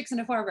God, Two Chicks and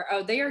a Farmer.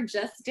 Oh, they are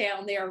just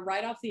down. They are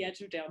right off the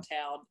edge of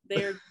downtown.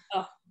 They're,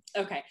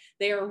 okay.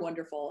 They are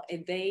wonderful.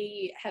 And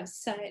they have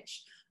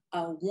such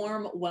a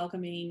warm,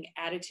 welcoming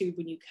attitude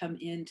when you come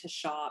in to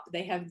shop.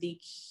 They have the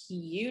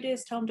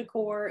cutest home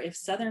decor if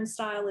Southern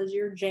style is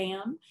your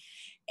jam.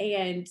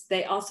 And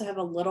they also have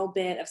a little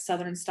bit of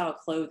Southern style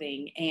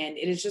clothing. And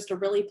it is just a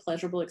really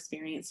pleasurable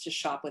experience to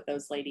shop with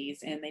those ladies.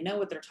 And they know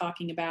what they're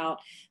talking about.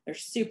 They're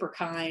super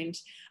kind.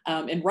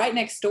 And right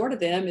next door to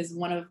them is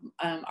one of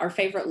our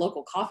favorite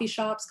local coffee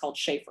shops called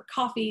Schaefer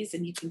Coffees.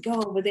 And you can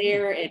go over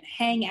there and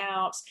hang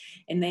out.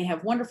 And they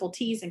have wonderful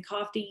teas and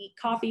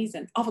coffees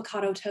and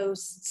avocado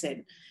toasts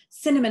and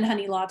cinnamon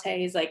honey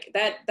lattes. Like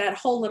that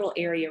whole little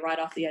area right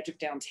off the edge of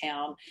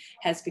downtown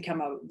has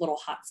become a little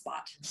hot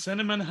spot.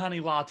 Cinnamon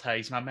honey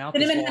lattes. My mouth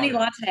Cinnamon is honey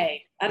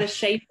latte out of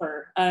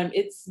Schaefer.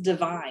 It's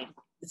divine.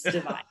 It's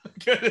divine.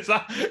 Goodness,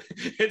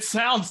 it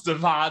sounds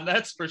divine,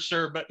 that's for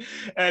sure. But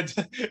and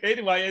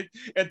anyway,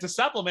 and to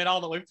supplement all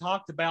that we've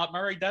talked about,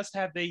 Murray does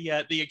have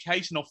the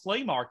occasional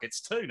flea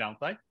markets too, don't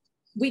they?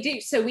 We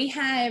do. So we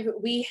have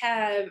we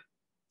have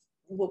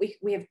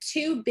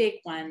two big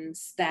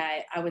ones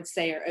that I would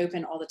say are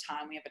open all the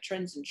time. We have a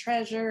Trends and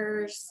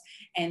Treasures,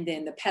 and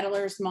then the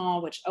Peddlers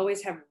Mall, which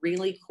always have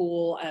really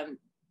cool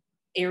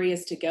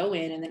areas to go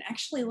in. And then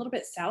actually a little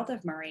bit south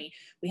of Murray,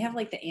 we have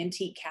like the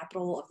antique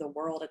capital of the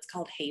world. It's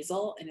called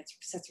Hazel, and it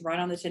sits right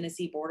on the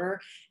Tennessee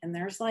border. And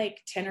there's like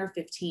 10 or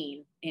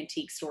 15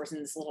 antique stores in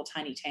this little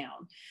tiny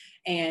town.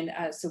 And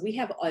so we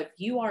have, if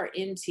you are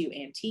into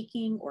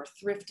antiquing or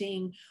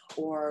thrifting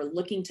or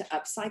looking to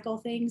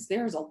upcycle things,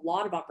 there's a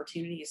lot of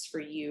opportunities for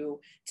you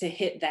to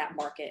hit that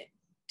market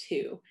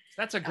too.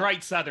 That's a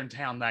great Southern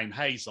town name,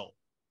 Hazel.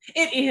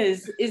 It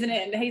is, isn't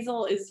it? And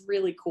Hazel is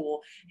really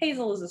cool.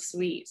 Hazel is a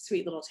sweet,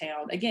 sweet little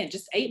town. Again,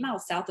 just 8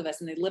 miles south of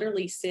us, and they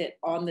literally sit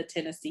on the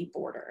Tennessee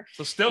border.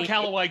 So still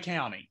Callaway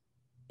County.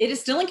 It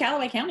is still in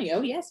Callaway County.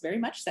 Oh, yes, very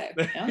much so.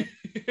 Yeah.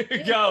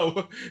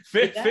 Go.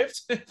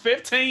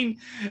 15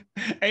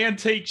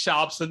 antique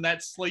shops in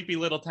that sleepy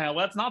little town.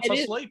 Well, it's not so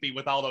sleepy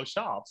with all those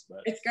shops. But.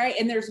 It's great.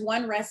 And there's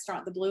one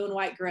restaurant, the Blue and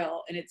White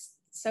Grill, and it's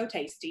so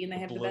tasty, and they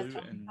have the best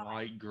Blue and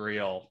White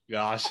Grill.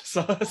 Gosh,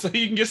 so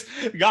you can just,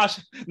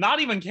 not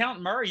even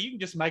counting Murray, you can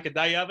just make a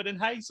day of it in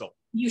Hazel.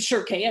 You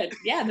sure can.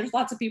 Yeah, there's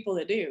lots of people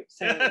that do.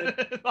 So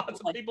lots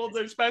of people,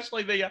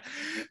 especially the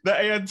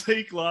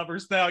antique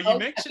lovers. Now, you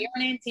mentioned if you're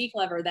an antique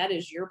lover, that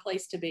is your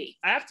place to be.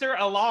 After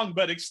a long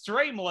but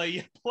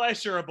extremely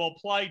pleasurable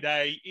play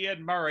day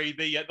in Murray,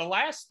 the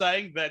last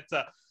thing that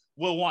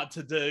we'll want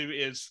to do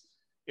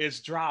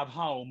is drive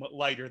home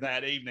later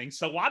that evening.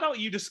 So why don't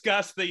you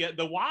discuss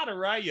the wide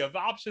array of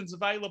options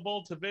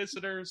available to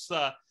visitors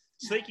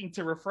seeking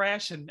to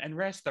refresh and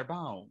rest their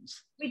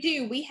bones? We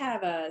do. We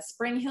have a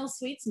Spring Hill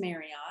Suites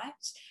Marriott.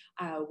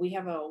 We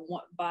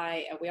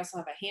also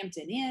have a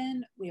Hampton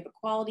Inn. We have a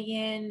Quality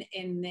Inn,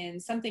 and then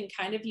something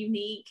kind of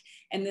unique,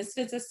 and this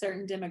fits a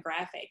certain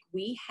demographic.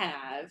 We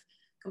have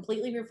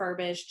completely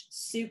refurbished,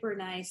 super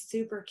nice,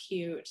 super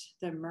cute,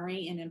 the Murray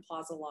Inn and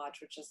Plaza Lodge,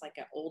 which is like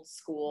an old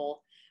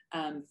school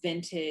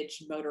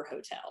vintage motor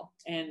hotel.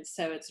 And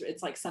so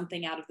it's like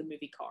something out of the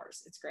movie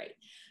Cars. It's great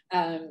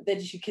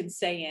that you can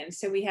stay in.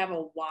 So we have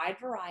a wide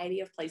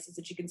variety of places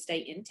that you can stay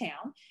in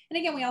town. And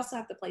again, we also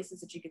have the places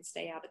that you can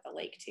stay out at the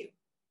lake too.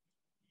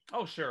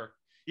 Oh, sure.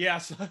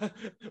 Yes.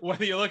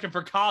 Whether you're looking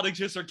for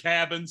cottages or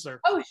cabins or.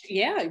 Oh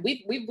yeah,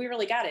 we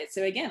really got it.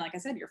 So again, like I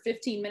said, you're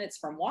 15 minutes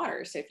from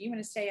water. So if you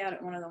want to stay out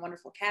at one of the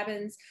wonderful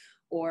cabins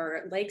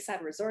or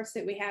lakeside resorts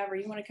that we have, or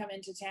you want to come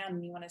into town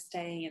and you want to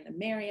stay in the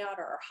Marriott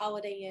or our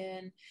Holiday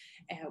Inn,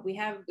 we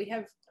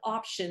have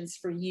options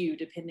for you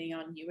depending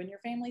on you and your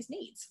family's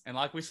needs. And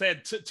like we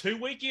said, 2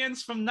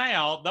 weekends from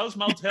now, those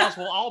motels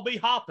will all be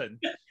hopping.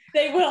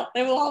 They will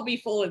all be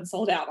full and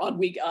sold out on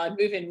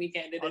move-in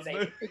weekend. It is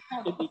a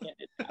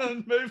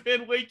weekend.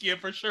 Move-in weekend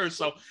for sure.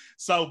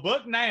 So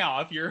book now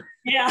if you're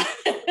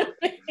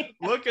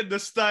looking to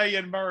stay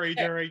in Murray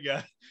during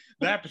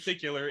that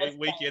particular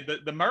weekend.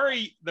 The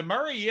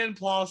Murray Inn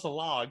Plaza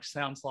Lodge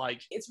sounds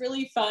like it's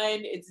really fun.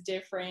 It's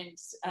different.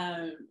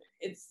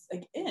 It's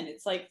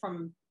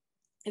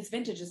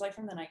vintage. It's like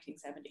from the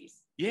 1970s.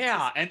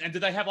 Yeah, and do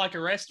they have like a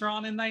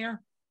restaurant in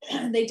there?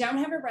 They don't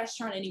have a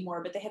restaurant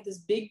anymore, but they have this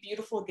big,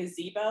 beautiful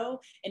gazebo,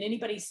 and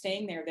anybody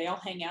staying there, they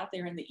all hang out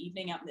there in the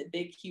evening out in the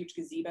big, huge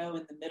gazebo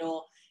in the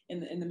middle,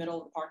 in the middle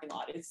of the parking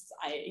lot. It's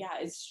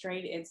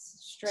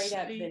straight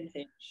up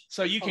vintage.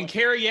 So you can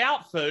carry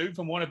out food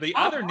from one of the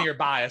other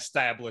nearby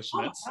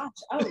establishments. Oh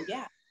gosh. Oh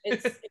yeah.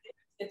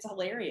 It's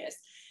hilarious.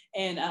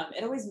 And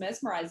it always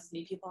mesmerizes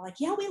me. People are like,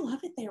 yeah, we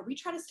love it there. We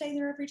try to stay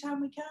there every time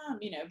we come,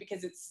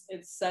 because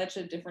it's such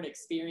a different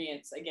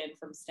experience, again,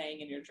 from staying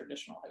in your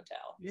traditional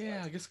hotel.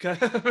 Yeah, I guess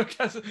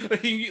because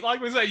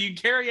like we said, you can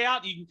carry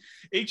out, you can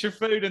eat your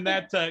food in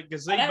that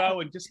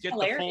gazebo and just get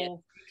the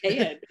full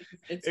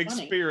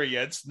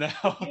experience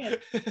now.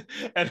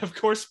 And of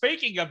course,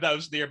 speaking of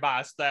those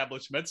nearby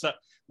establishments,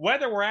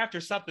 whether we're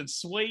after something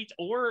sweet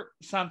or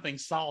something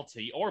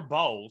salty or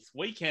both,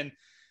 we can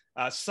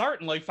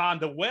certainly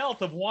find a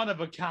wealth of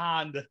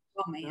one-of-a-kind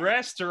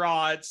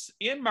restaurants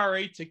in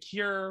Murray to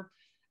cure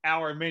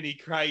our many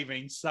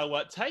cravings.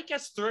 So take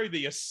us through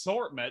the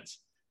assortment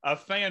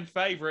of fan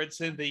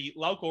favorites in the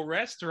local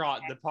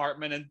restaurant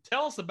department, and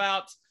tell us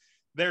about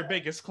their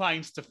biggest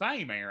claims to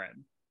fame,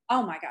 Erin.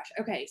 Oh my gosh.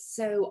 Okay.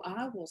 So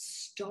I will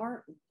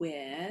start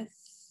with,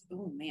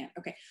 oh man.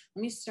 Okay.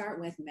 Let me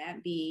start with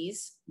Matt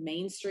B's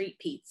Main Street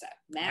Pizza.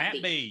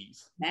 Matt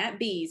B's. Matt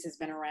B's has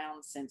been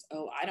around since,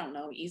 I don't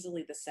know,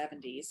 easily the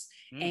 70s.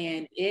 Mm.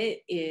 And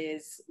it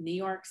is New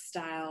York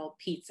style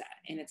pizza.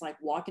 And it's like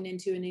walking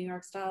into a New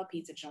York style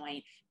pizza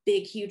joint,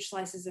 big, huge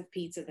slices of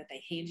pizza that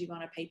they hand you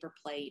on a paper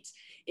plate.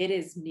 It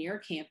is near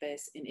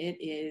campus, and it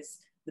is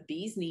the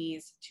bee's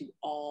knees to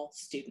all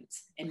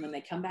students. And when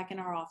they come back in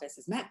our office,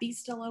 is Matt B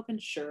still open?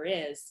 Sure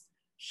is.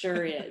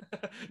 Sure is.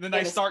 Then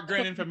they start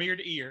grinning from ear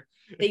to ear.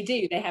 They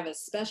do. They have a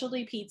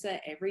specialty pizza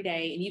every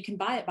day, and you can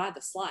buy it by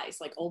the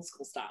slice, like old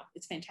school style.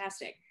 It's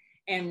fantastic.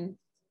 And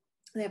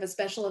they have a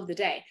special of the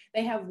day.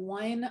 They have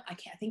one, I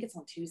think it's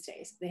on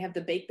Tuesdays. They have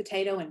the baked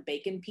potato and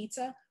bacon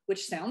pizza,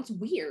 which sounds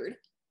weird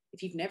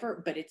if you've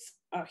never, but it's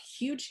a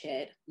huge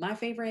hit. My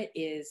favorite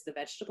is the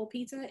vegetable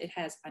pizza. It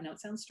has, I know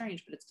it sounds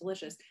strange, but it's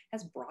delicious. It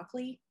has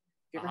broccoli.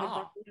 Have you ever had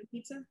broccoli on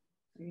pizza?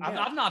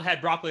 I've not had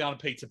broccoli on a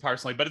pizza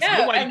personally, but it's a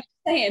good way.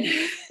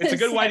 It's a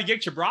good way to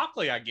get your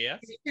broccoli, I guess.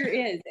 It sure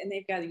is. And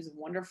they've got these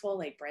wonderful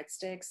like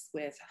breadsticks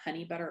with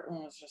honey butter.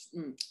 Oh, it's just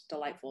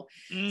delightful.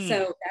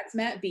 So that's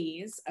Matt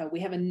B's. We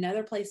have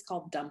another place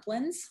called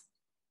Dumplings.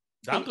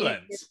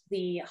 It's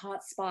the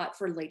hot spot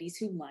for ladies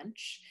who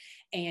lunch.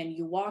 And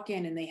you walk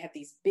in and they have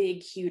these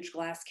big, huge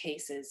glass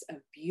cases of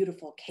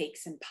beautiful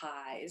cakes and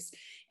pies.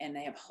 And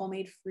they have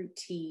homemade fruit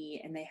tea,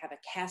 and they have a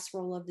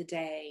casserole of the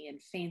day and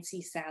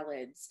fancy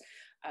salads.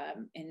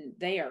 And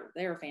they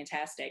are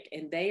fantastic.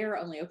 And they are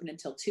only open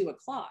until 2:00.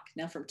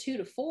 Now from 2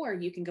 to 4,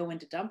 you can go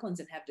into Dumplings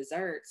and have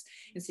desserts.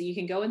 And so you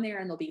can go in there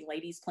and there'll be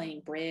ladies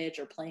playing bridge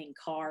or playing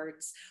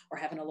cards or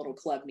having a little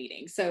club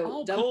meeting.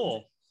 So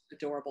cool.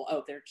 Adorable.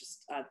 Oh, they're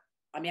just,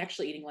 I'm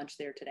actually eating lunch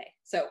there today.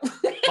 So,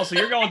 so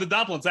you're going to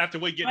Dumplings after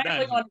we get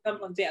done. I'm going to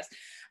Dumplings, yes.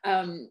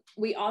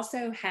 We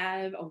also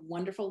have a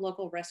wonderful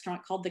local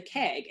restaurant called The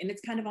Keg, and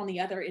it's kind of on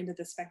the other end of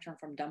the spectrum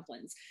from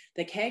Dumplings.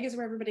 The Keg is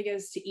where everybody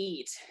goes to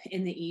eat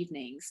in the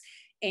evenings.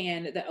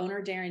 And the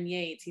owner, Darren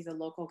Yates, he's a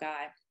local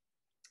guy.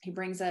 He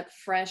brings up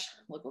fresh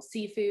local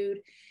seafood.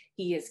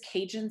 He is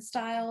Cajun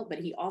style, but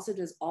he also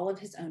does all of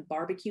his own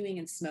barbecuing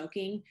and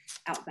smoking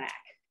out back.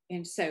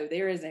 And so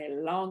there is a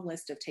long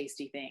list of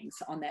tasty things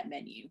on that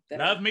menu.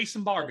 Love me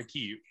some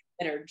barbecue.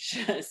 That are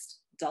just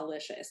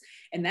delicious.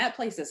 And that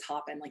place is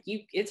hopping. Like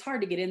it's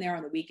hard to get in there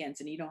on the weekends,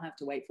 and you don't have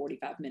to wait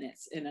 45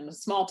 minutes. And in a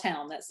small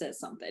town, that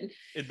says something.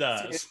 It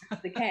does. So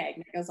The Keg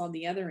that goes on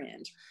the other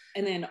end.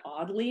 And then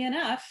oddly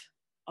enough,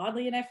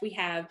 we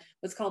have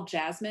what's called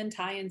Jasmine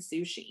Thai and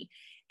Sushi.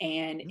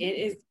 And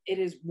it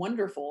is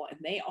wonderful. And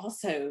they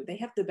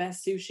have the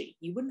best sushi.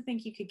 You wouldn't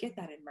think you could get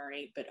that in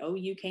Murray, but oh,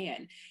 you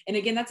can. And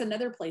again, that's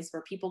another place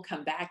where people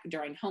come back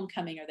during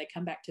homecoming, or they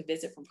come back to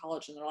visit from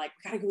college, and they're like,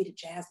 we got to go eat at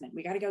Jasmine.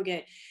 We got to go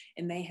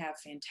and they have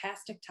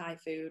fantastic Thai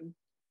food.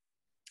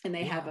 And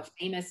they have a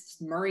famous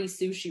Murray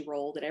sushi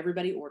roll that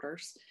everybody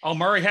orders. Oh,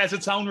 Murray has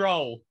its own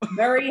roll.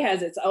 Murray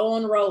has its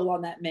own roll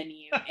on that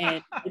menu.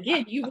 And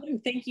again, you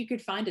wouldn't think you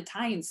could find a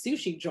Thai and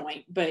sushi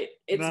joint, but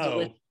it's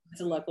delicious. It's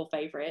a local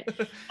favorite.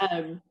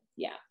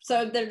 Yeah.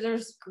 So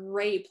there's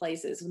great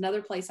places.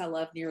 Another place I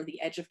love near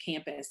the edge of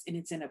campus, and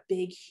it's in a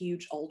big,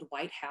 huge old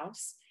white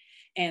house.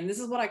 And this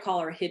is what I call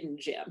our hidden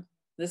gem.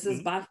 This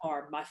is by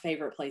far my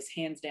favorite place,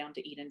 hands down,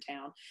 to eat in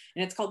town.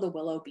 And it's called the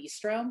Willow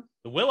Bistro.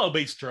 The Willow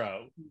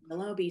Bistro.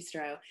 Willow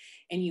Bistro.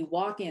 And you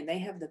walk in, they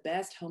have the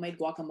best homemade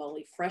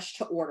guacamole, fresh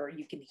to order.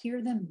 You can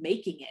hear them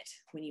making it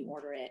when you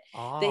order it.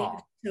 They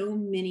have so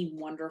many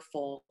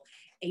wonderful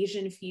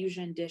Asian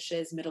fusion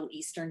dishes, Middle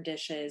Eastern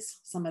dishes,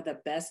 some of the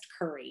best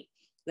curry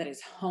that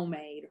is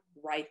homemade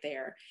right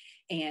there.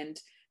 And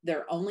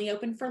they're only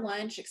open for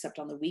lunch, except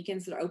on the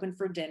weekends they're open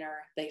for dinner.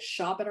 They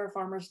shop at our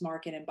farmers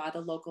market and buy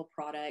the local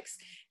products.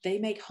 They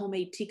make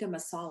homemade tikka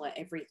masala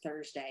every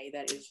Thursday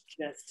that is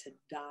just to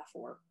die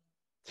for.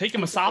 Tikka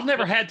masala? I've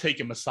never had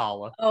tikka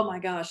masala. Oh my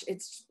gosh,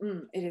 it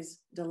is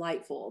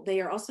delightful.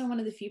 They are also one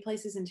of the few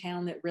places in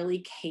town that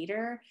really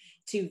cater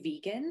to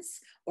vegans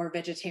or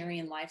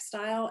vegetarian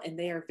lifestyle, and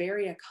they are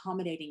very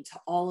accommodating to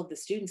all of the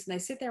students. And they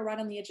sit there right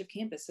on the edge of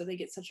campus, so they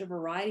get such a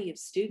variety of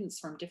students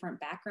from different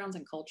backgrounds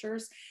and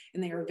cultures,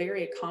 and they are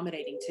very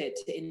accommodating to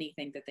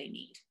anything that they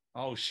need.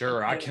 Oh,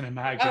 sure. I can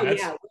imagine. Oh,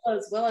 yeah.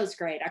 Willow's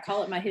great. I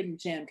call it my hidden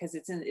gem because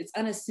it's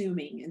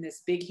unassuming in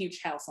this big,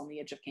 huge house on the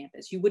edge of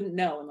campus. You wouldn't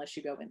know unless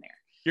you go in there.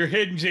 Your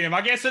hidden gem.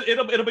 I guess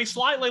it'll be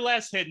slightly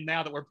less hidden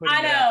now that we're putting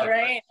it out there.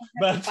 Right?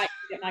 But fight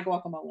to get my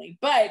guacamole.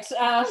 But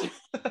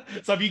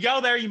so if you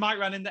go there, you might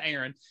run into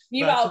Erin.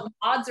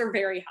 Odds are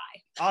very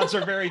high. Odds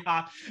are very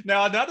high.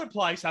 Now, another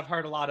place I've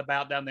heard a lot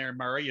about down there in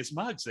Murray is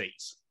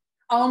Mugsy's.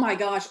 Oh my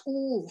gosh.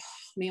 Oh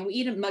man, we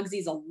eat at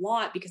Mugsy's a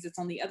lot because it's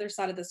on the other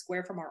side of the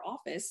square from our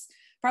office.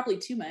 Probably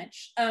too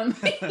much.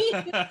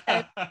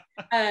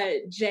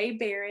 Jay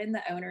Barron,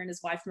 the owner, and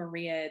his wife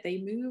Maria,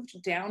 they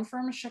moved down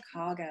from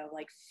Chicago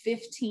like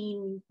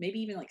 15, maybe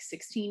even like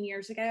 16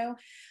 years ago,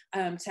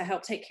 to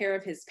help take care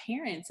of his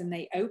parents. And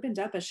they opened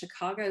up a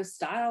Chicago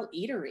style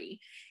eatery.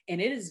 And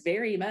it is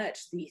very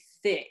much the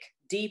thick,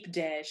 deep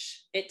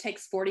dish. It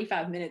takes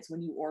 45 minutes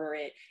when you order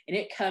it, and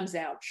it comes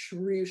out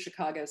true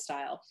Chicago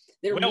style.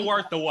 Well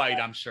worth the wait,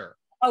 I'm sure.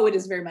 Oh, it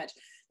is very much.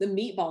 The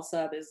meatball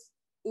sub is,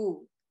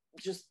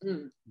 just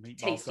meatball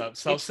tasty. Sub.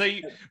 So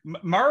see,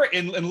 Murray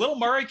in Little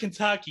Murray,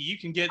 Kentucky, you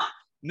can get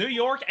New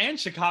York and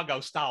Chicago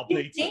style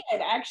pizza. You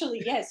can,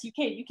 actually, yes, you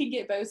can. You can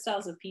get both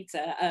styles of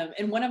pizza.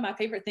 And one of my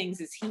favorite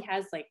things is he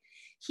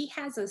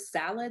has a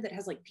salad that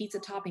has like pizza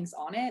toppings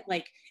on it.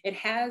 Like it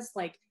has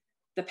like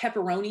the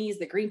pepperonis,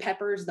 the green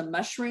peppers, the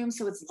mushrooms.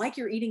 So it's like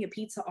you're eating a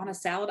pizza on a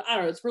salad. I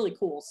don't know. It's really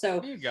cool. So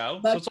there you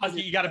go. So it's like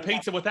you got a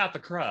pizza without the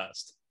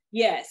crust.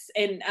 Yes,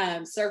 and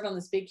served on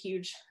this big,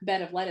 huge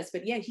bed of lettuce.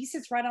 But yeah, he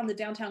sits right on the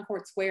downtown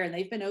Court Square, and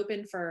they've been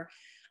open for,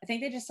 I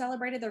think they just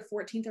celebrated their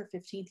 14th or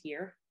 15th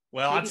year.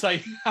 Well, I'd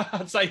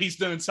say he's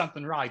doing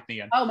something right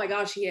then. Oh my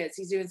gosh, he is.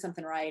 He's doing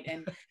something right,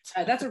 and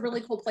that's a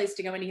really cool place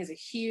to go. And he has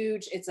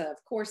it's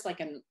of course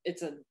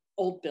it's an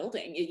old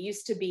building. It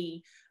used to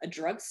be a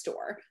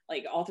drugstore,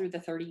 like all through the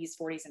 30s,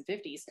 40s, and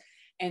 50s.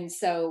 And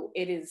so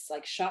it is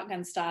like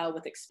shotgun style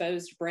with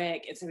exposed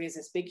brick. And so he has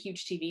this big,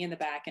 huge TV in the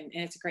back, and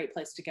it's a great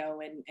place to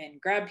go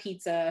and grab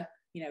pizza,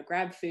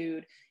 grab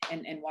food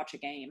and watch a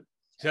game.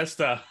 Just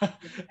a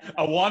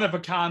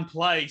one-of-a-kind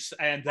place.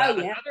 And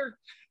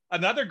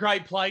another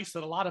great place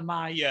that a lot of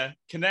my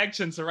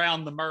connections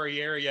around the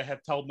Murray area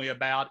have told me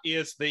about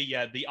is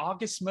the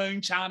August Moon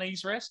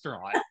Chinese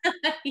restaurant.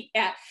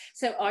 Yeah.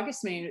 So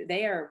August Moon,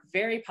 they are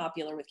very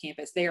popular with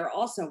campus. They are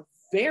also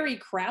very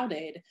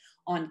crowded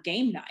on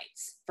game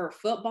nights for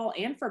football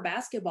and for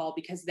basketball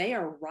because they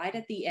are right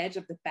at the edge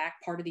of the back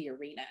part of the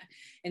arena.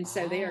 And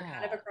so they are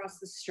kind of across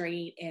the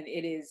street, and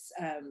it is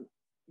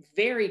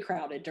very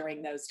crowded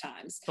during those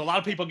times. So a lot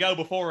of people go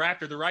before or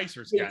after the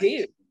Racers games. They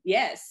do.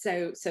 Yes.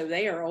 So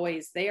they are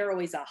always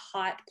a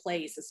hot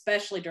place,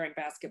 especially during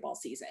basketball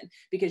season,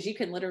 because you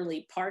can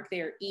literally park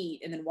there,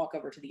 eat, and then walk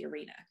over to the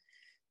arena.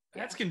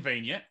 That's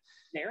convenient.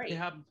 Very.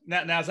 Yeah.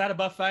 Now is that a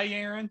buffet,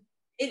 Erin?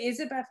 It is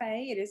a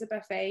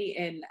buffet.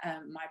 And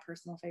my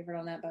personal favorite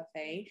on that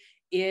buffet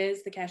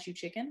is the cashew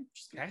chicken.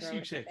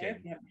 Cashew chicken.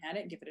 If you haven't had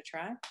it, give it a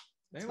try.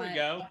 There we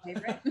go.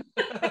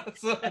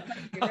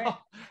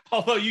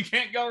 Although you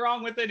can't go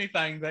wrong with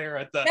anything there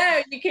at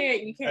the you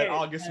can't at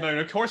August Moon.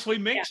 Of course, we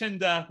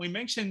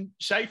mentioned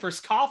Schaefer's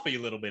Coffee a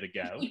little bit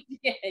ago.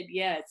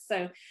 Yes.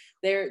 So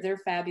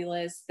they're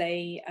fabulous.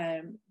 They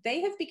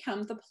have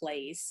become the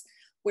place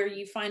where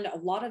you find a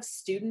lot of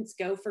students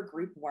go for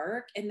group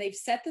work, and they've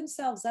set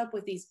themselves up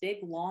with these big,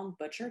 long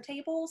butcher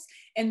tables,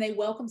 and they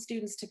welcome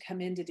students to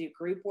come in to do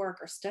group work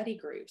or study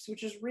groups,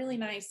 which is really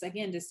nice,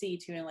 again, to see,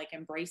 to like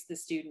embrace the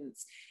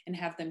students and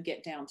have them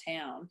get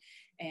downtown.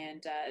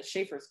 And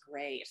Schaefer's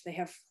great. They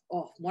have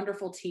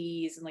wonderful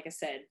teas. And like I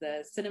said,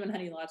 the cinnamon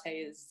honey latte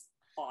is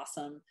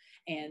awesome.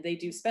 And they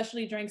do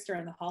specialty drinks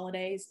during the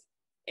holidays.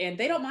 And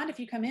they don't mind if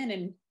you come in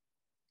and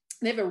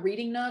they have a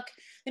reading nook.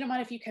 They don't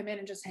mind if you come in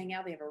and just hang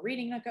out. They have a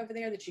reading nook over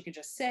there that you can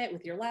just sit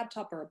with your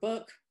laptop or a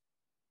book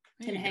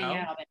and hang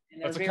out.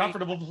 And it's a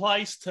comfortable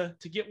place to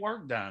get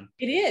work done.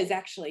 It is,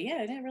 actually.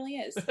 Yeah, it really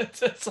is.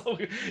 So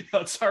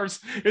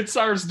it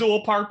serves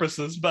dual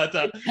purposes, but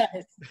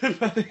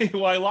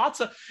anyway,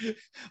 lots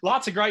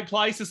of great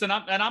places, and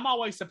I'm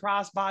always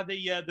surprised by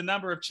the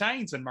number of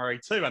chains in Murray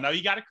too. I know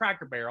you got a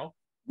Cracker Barrel.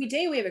 We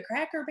do. We have a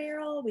Cracker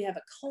Barrel. We have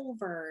a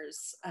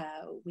Culver's.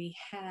 We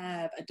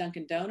have a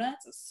Dunkin'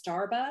 Donuts, a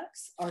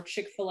Starbucks. Our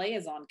Chick-fil-A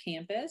is on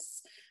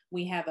campus.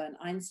 We have an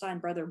Einstein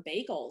Brother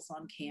Bagels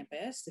on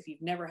campus. If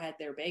you've never had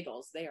their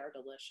bagels, they are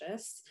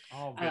delicious.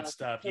 Oh, good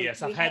stuff. So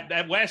yes, I've had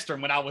at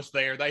Western when I was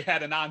there. They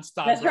had an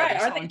Einstein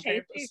Brothers on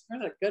campus.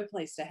 They're a good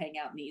place to hang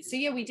out and eat. So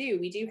yeah, we do.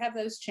 We do have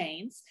those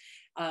chains.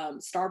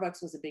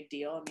 Starbucks was a big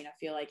deal. I mean, I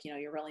feel like,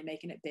 you're really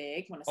making it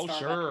big when a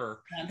Starbucks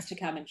wants to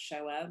come and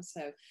show up.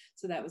 So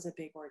that was a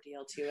big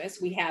ordeal to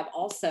us. We have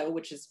also,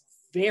 which is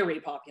very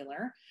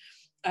popular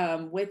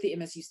with the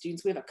MSU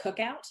students, we have a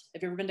Cookout.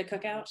 Have you ever been to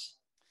Cookout?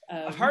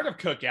 I've heard of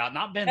Cookout,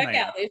 not been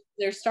there.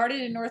 They're started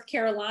in North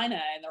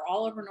Carolina, and they're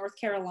all over North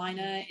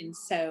Carolina. And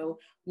so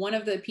one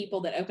of the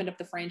people that opened up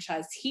the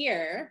franchise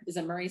here is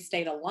a Murray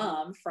State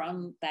alum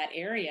from that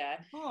area.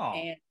 Oh.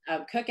 And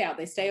Cookout,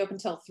 they stay open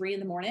until 3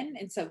 a.m.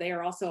 And so they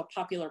are also a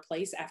popular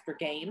place after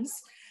games.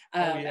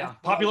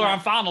 Popular on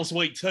finals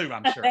week too,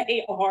 I'm sure.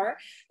 They are.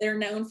 They're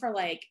known for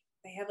they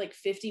have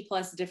 50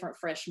 plus different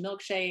fresh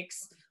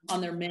milkshakes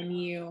on their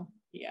menu.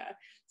 Yeah.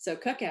 So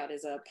Cookout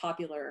is a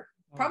popular,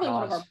 probably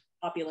one of our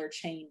popular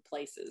chain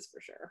places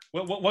for sure.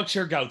 What's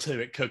your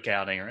go-to at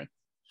Cookout, Erin?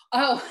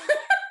 Oh,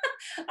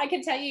 I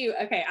can tell you.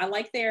 Okay, I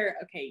like you're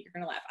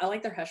gonna laugh. I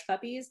like their hush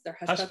puppies. Their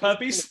hush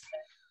puppies.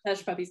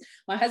 Hush puppies.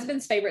 My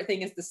husband's favorite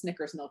thing is the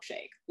Snickers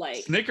milkshake.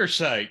 Snickers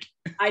shake.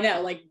 I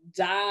know,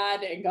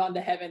 died and gone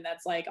to heaven.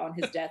 That's on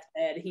his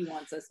deathbed. He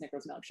wants a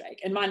Snickers milkshake,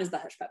 and mine is the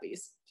hush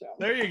puppies. So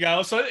there you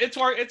go. So it's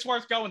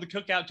worth going to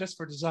Cookout just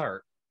for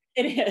dessert.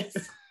 It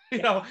is.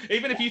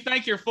 Even if you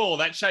think you're full,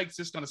 that shake's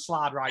just going to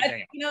slide right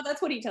down.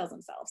 That's what he tells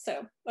himself.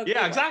 So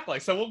yeah, exactly.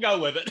 So we'll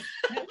go with it.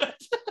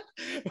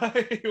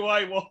 But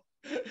anyway, well,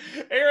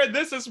 Erin,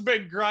 this has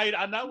been great.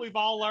 I know we've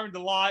all learned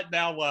a lot.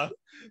 Now,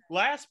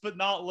 last but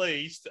not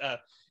least,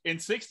 in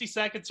 60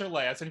 seconds or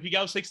less, and if you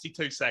go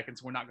 62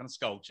 seconds, we're not going to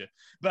scold you,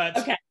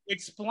 but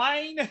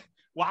explain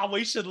why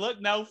we should look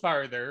no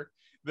further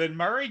than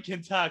Murray,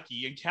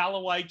 Kentucky and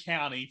Callaway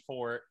County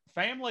for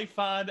family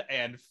fun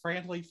and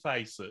friendly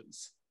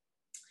faces.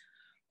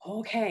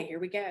 Okay, here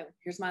we go.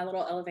 Here's my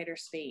little elevator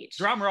speech.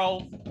 Drum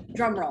roll.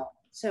 Drum roll.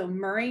 So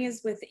Murray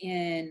is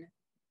within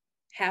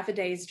half a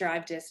day's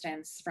drive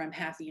distance from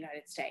half the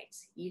United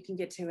States. You can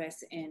get to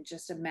us in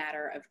just a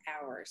matter of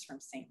hours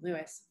from St.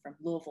 Louis, from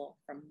Louisville,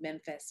 from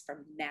Memphis,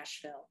 from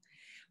Nashville.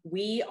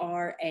 We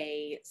are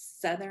a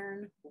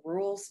southern,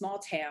 rural, small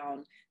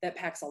town that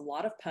packs a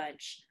lot of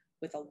punch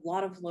with a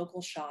lot of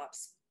local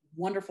shops,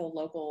 wonderful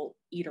local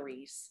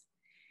eateries.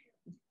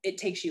 It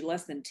takes you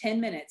less than 10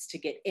 minutes to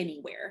get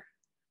anywhere.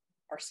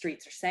 Our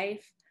streets are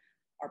safe,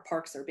 our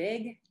parks are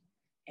big,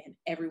 and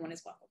everyone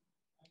is welcome.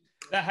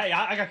 Hey,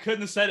 I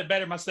couldn't have said it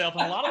better myself.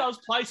 And a lot of those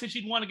places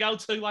you'd want to go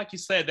to, like you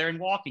said, they're in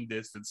walking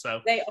distance.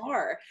 So they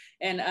are.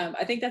 And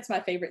I think that's my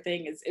favorite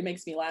thing is it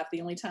makes me laugh.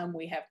 The only time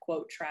we have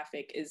quote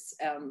traffic is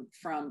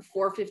from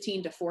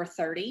 4:15 to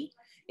 4:30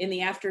 in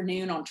the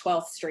afternoon on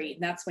 12th Street.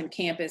 And that's when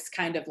campus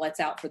kind of lets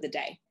out for the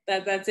day.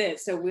 That's it.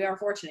 So we are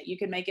fortunate. You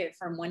can make it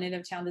from one end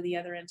of town to the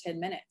other in 10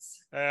 minutes.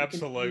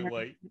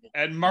 Absolutely.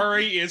 And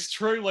Murray is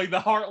truly the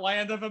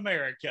heartland of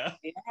America.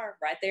 We are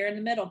right there in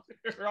the middle.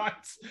 Right.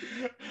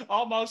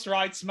 Almost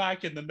right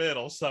smack in the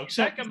middle. So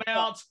check them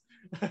out,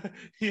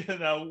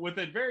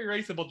 within very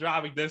reasonable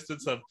driving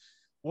distance of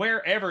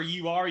wherever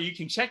you are. You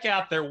can check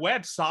out their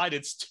website.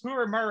 It's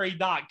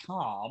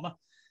tourmurray.com.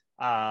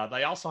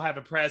 They also have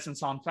a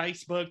presence on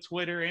Facebook,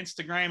 Twitter,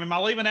 Instagram. Am I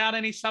leaving out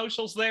any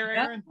socials there,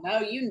 Erin? No,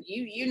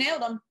 you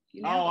nailed them.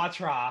 I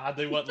try. I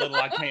do what little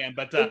I can.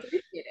 But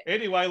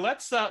anyway,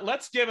 let's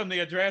give them the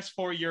address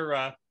for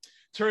your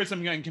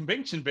Tourism and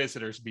Convention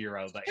Visitors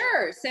Bureau there.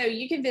 Sure. So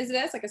you can visit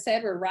us. Like I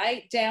said, we're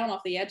right down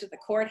off the edge of the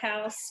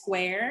courthouse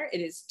square. It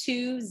is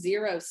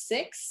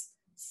 206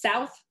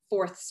 South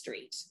 4th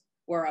Street.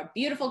 We're a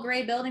beautiful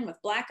gray building with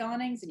black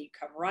awnings, and you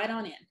come right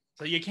on in.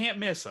 So you can't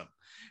miss them.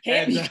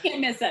 You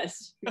can't miss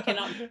us. You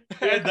cannot.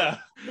 And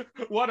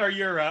what are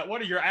your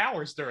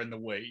hours during the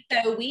week?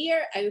 So we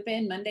are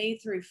open Monday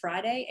through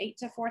Friday, 8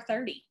 to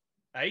 4:30.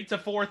 8 to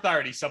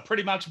 4:30. So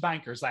pretty much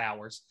banker's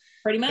hours.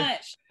 Pretty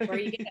much. Where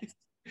you get it.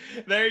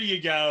 There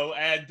you go.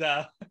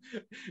 And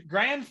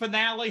grand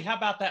finale, how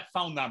about that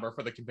phone number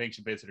for the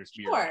Convention Visitors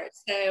Bureau? Sure.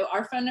 So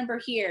our phone number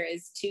here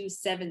is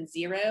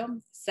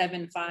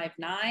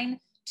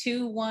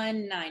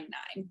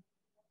 270-759-2199.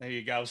 There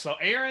you go. So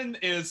Erin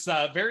is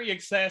very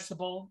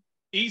accessible,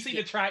 easy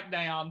to track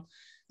down.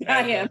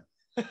 I am.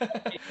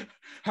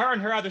 Her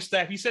and her other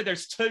staff. You said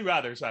there's two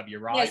others of you,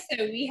 right?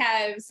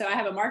 Yes. So I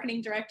have a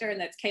marketing director, and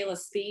that's Kayla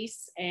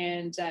Spees,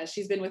 and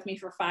she's been with me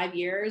for 5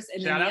 years.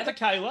 And shout out to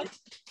Kayla.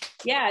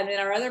 Yeah, and then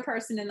our other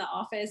person in the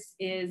office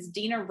is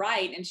Dina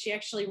Wright, and she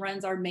actually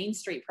runs our Main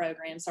Street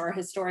program, so our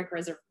historic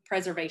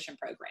preservation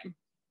program.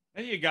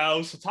 There you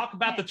go. So talk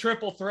about the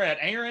triple threat: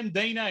 Erin,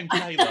 Dina, and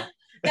Kayla.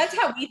 That's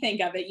how we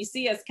think of it. You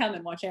see us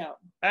coming, watch out.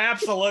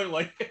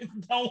 Absolutely.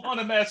 Don't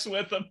want to mess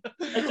with them.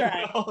 That's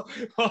right.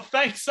 Well,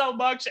 thanks so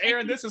much,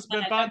 Erin. This has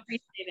been fun. I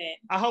appreciate it.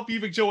 I hope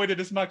you've enjoyed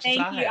it as much as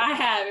I have. Thank you. I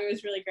have. It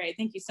was really great.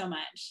 Thank you so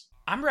much.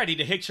 I'm ready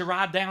to hitch a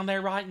ride down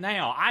there right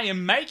now. I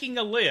am making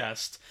a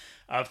list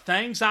of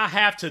things I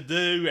have to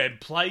do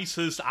and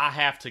places I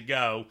have to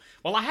go.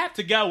 Well, I have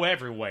to go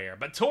everywhere,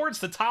 but towards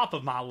the top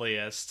of my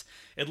list,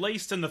 at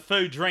least in the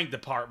food drink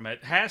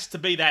department, has to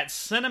be that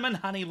cinnamon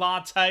honey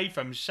latte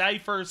from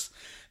Schaefer's,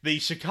 the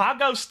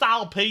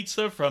Chicago-style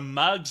pizza from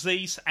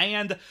Mugsy's,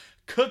 and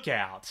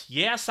Cookout.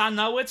 Yes, I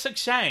know it's a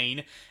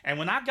chain, and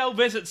when I go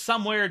visit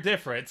somewhere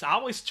different, I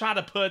always try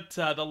to put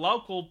the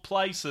local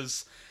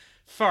places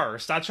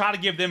first. I try to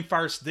give them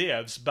first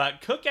dibs,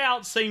 but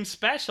Cookout seems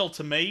special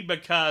to me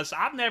because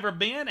I've never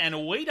been,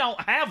 and we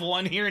don't have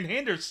one here in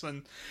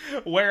Henderson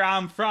where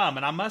I'm from.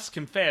 And I must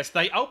confess,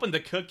 they opened a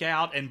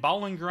Cookout in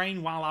Bowling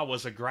Green while I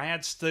was a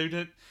grad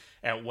student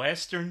at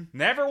Western.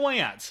 Never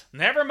went.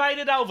 Never made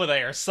it over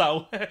there.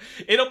 So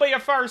it'll be a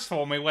first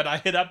for me when I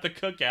hit up the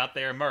Cookout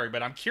there in Murray.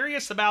 But I'm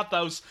curious about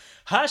those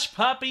Hush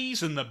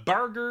Puppies and the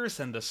burgers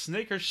and the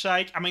Snickers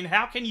shake. I mean,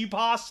 how can you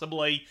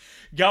possibly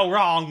go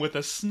wrong with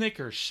a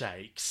Snickers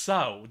shake?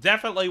 So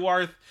definitely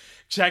worth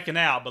checking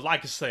out. But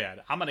like I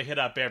said, I'm going to hit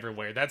up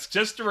everywhere. That's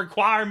just a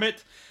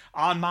requirement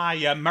on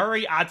my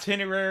Murray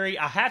itinerary.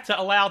 I have to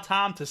allow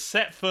time to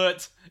set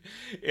foot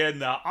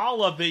in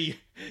all of the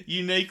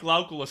unique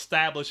local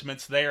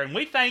establishments there. And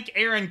we thank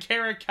Erin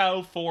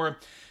Carrico for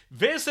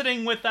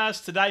visiting with us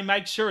today.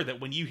 Make sure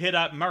that when you hit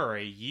up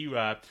Murray, you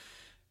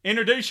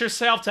introduce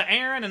yourself to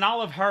Erin and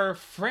all of her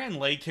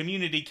friendly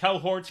community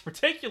cohorts,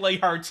 particularly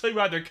her two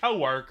other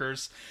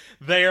co-workers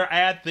there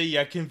at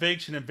the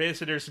Convention and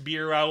Visitors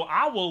Bureau.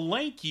 I will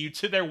link you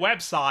to their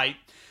website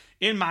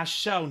in my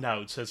show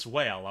notes as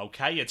well,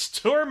 okay? It's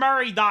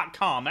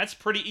tourmurray.com. That's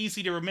pretty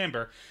easy to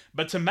remember.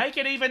 But to make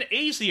it even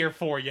easier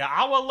for you,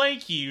 I will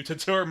link you to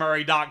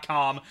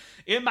tourmurray.com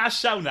in my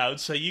show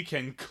notes so you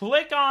can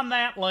click on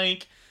that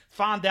link,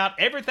 find out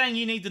everything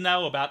you need to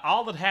know about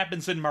all that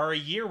happens in Murray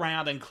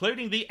year-round,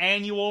 including the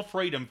annual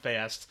Freedom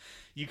Fest.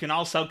 You can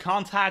also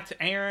contact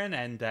Erin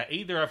and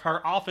either of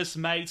her office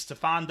mates to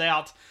find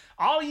out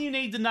all you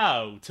need to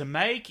know to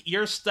make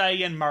your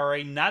stay in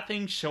Murray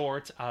nothing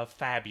short of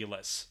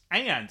fabulous.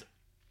 And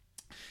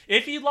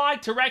if you'd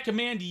like to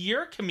recommend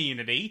your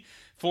community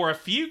for a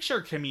future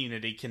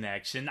community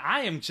connection, I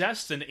am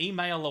just an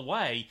email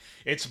away.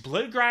 It's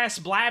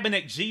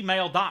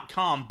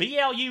bluegrassblabbin@gmail.com,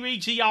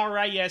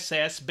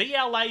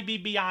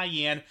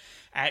 BLUEGRASSBLABBIN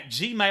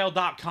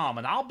 @gmail.com,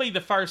 and I'll be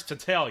the first to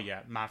tell you,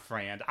 my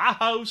friend, I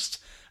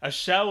host a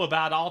show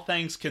about all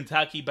things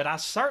Kentucky, but I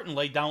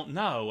certainly don't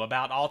know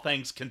about all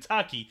things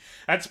Kentucky.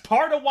 That's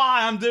part of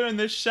why I'm doing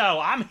this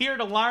show. I'm here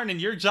to learn, and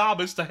your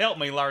job is to help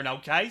me learn,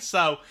 okay?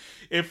 So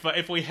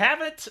if we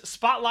haven't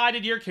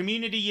spotlighted your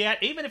community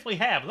yet, even if we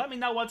have, let me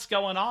know what's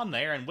going on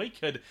there, and we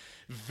could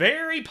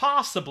very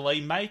possibly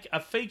make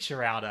a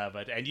feature out of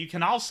it. And you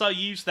can also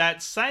use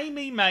that same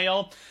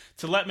email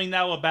to let me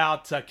know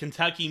about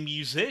Kentucky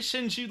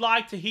musicians you'd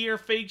like to hear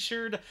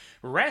featured,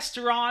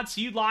 restaurants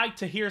you'd like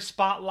to hear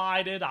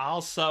spotlighted. I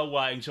also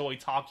enjoy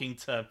talking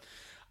to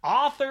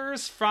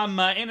authors from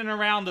in and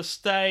around the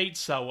state,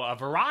 so a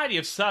variety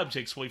of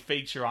subjects we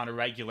feature on a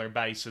regular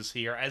basis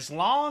here. As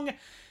long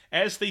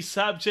as these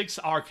subjects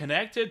are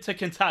connected to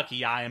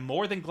Kentucky, I am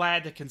more than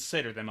glad to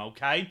consider them,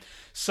 okay?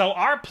 So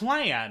our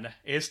plan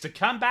is to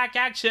come back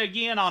at you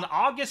again on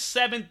August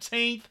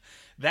 17th.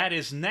 That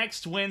is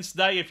next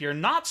Wednesday. If you're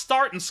not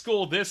starting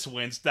school this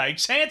Wednesday,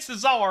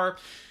 chances are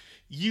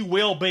you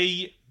will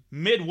be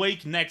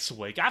midweek next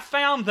week. I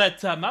found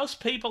that most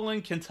people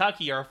in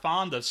Kentucky are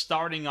fond of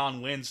starting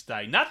on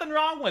Wednesday. Nothing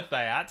wrong with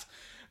that,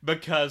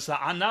 because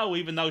I know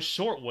even those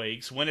short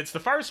weeks, when it's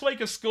the first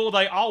week of school,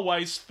 they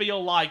always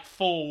feel like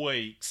full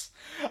weeks.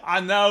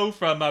 I know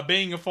from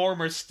being a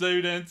former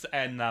student,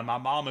 and my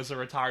mom is a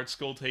retired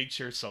school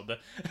teacher, so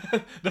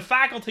the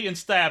faculty and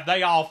staff,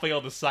 they all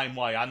feel the same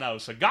way, I know.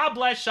 So God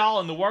bless y'all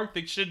and the work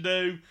that you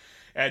do.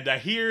 And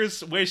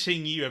here's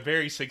wishing you a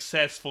very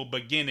successful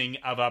beginning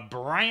of a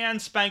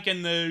brand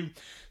spanking new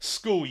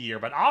school year.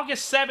 But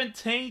August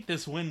 17th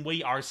is when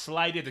we are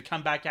slated to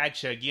come back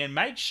at you again.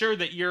 Make sure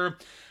that you're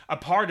a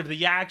part of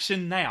the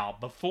action now.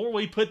 Before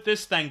we put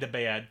this thing to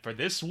bed for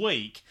this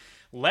week,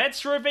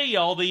 let's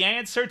reveal the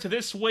answer to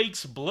this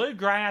week's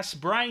Bluegrass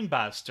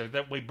Brainbuster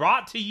that we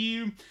brought to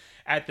you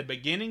at the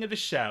beginning of the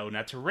show.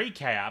 Now, to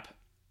recap,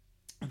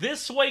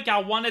 this week I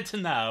wanted to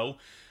know,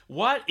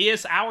 what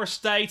is our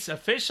state's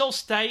official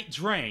state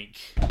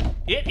drink?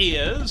 It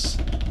is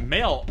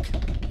milk.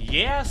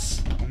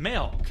 Yes,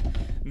 milk.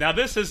 Now,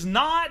 this is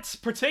not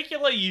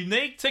particularly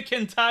unique to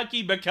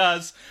Kentucky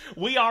because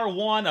we are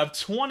one of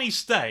 20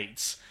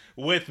 states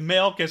with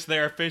milk as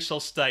their official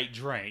state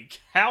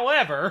drink.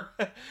 However,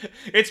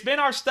 it's been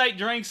our state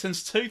drink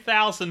since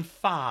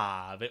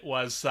 2005. It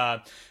was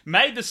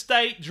made the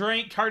state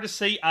drink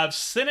courtesy of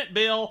Senate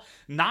Bill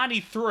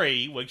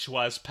 93, which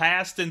was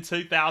passed in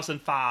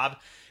 2005.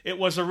 It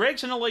was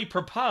originally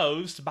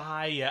proposed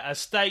by a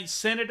state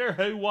senator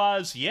who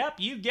was, yep,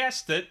 you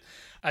guessed it,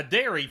 a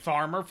dairy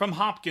farmer from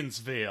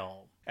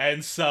Hopkinsville.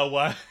 And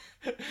so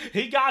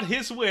he got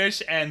his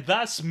wish, and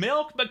thus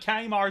milk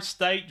became our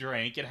state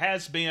drink. It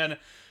has been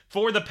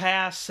for the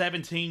past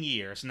 17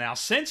 years. Now,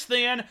 since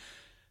then,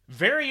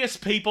 various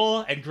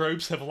people and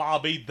groups have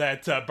lobbied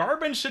that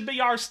bourbon should be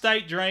our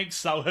state drink,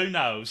 so who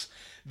knows?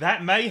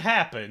 That may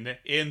happen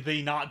in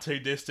the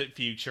not-too-distant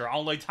future.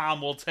 Only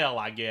time will tell,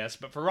 I guess.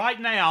 But for right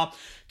now,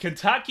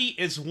 Kentucky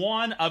is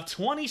one of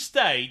 20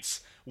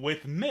 states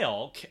with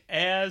milk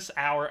as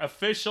our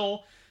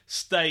official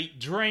state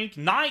drink.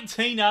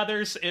 19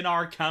 others in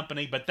our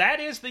company, but that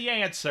is the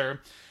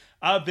answer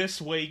of this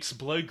week's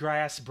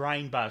Bluegrass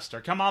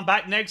Brainbuster. Come on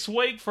back next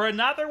week for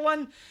another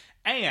one.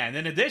 And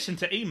in addition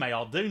to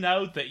email, do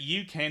note that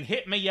you can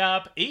hit me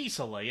up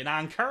easily, and I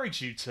encourage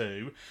you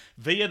to,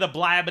 via the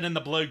Blabbin' in the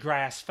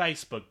Bluegrass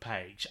Facebook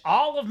page.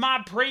 All of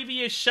my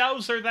previous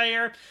shows are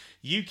there.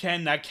 You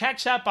can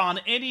catch up on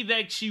any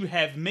that you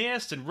have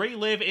missed and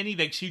relive any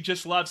that you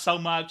just love so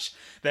much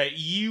that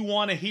you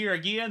want to hear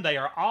again. They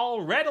are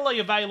all readily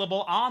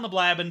available on the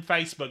Blabbin'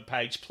 Facebook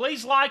page.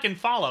 Please like and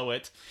follow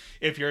it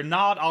if you're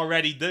not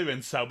already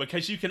doing so,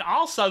 because you can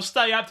also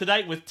stay up to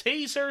date with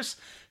teasers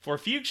for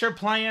future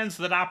plans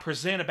that I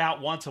present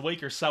about once a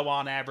week or so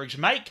on average.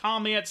 Make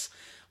comments,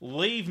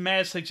 leave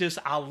messages.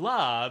 I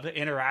love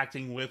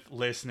interacting with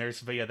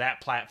listeners via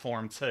that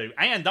platform too.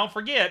 And don't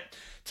forget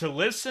to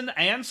listen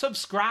and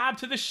subscribe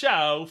to the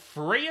show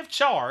free of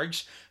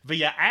charge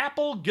via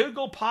Apple,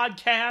 Google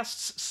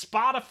Podcasts,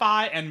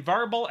 Spotify, and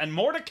Verbal, and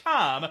more to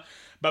come.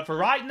 But for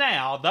right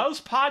now, those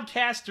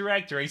podcast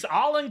directories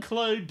all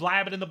include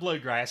Blabbin' in the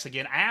Bluegrass.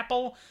 Again,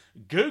 Apple,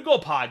 Google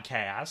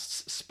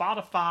Podcasts,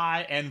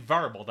 Spotify, and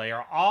Verbal. They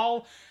are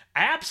all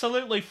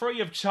absolutely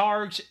free of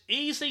charge,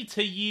 easy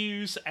to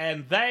use,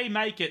 and they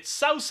make it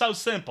so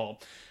simple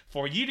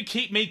for you to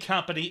keep me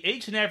company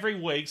each and every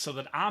week so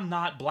that I'm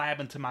not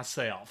blabbing to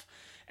myself.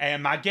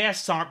 And my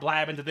guests aren't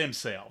blabbing to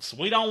themselves.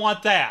 We don't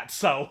want that.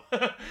 So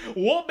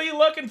we'll be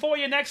looking for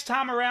you next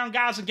time around,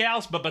 guys and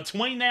gals. But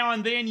between now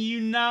and then, you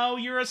know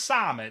your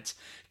assignment.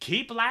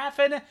 Keep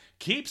laughing,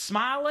 keep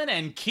smiling,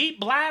 and keep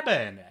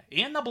blabbing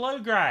in the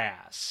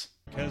bluegrass.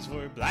 'Cause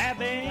we're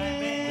blabbing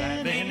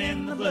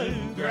in the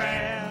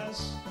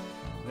bluegrass.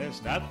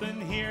 There's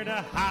nothing here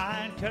to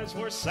hide, 'cause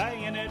we're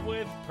saying it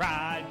with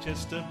pride.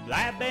 Just a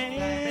blabbing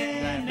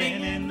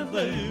in the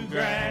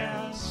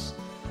bluegrass.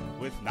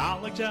 With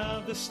knowledge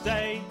of the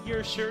state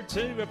you're sure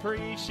to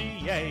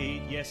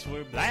appreciate. Yes,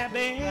 we're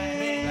blabbing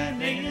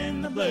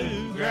in the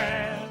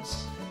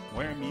bluegrass.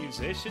 Where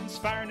musicians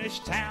furnish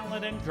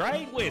talent and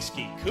great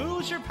whiskey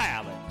cools your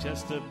palate.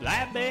 Just a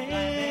blabbing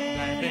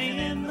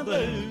in the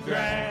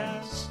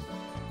bluegrass.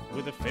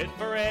 With a fit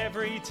for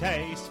every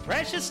taste,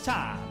 precious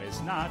time is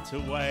not to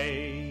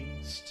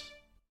waste.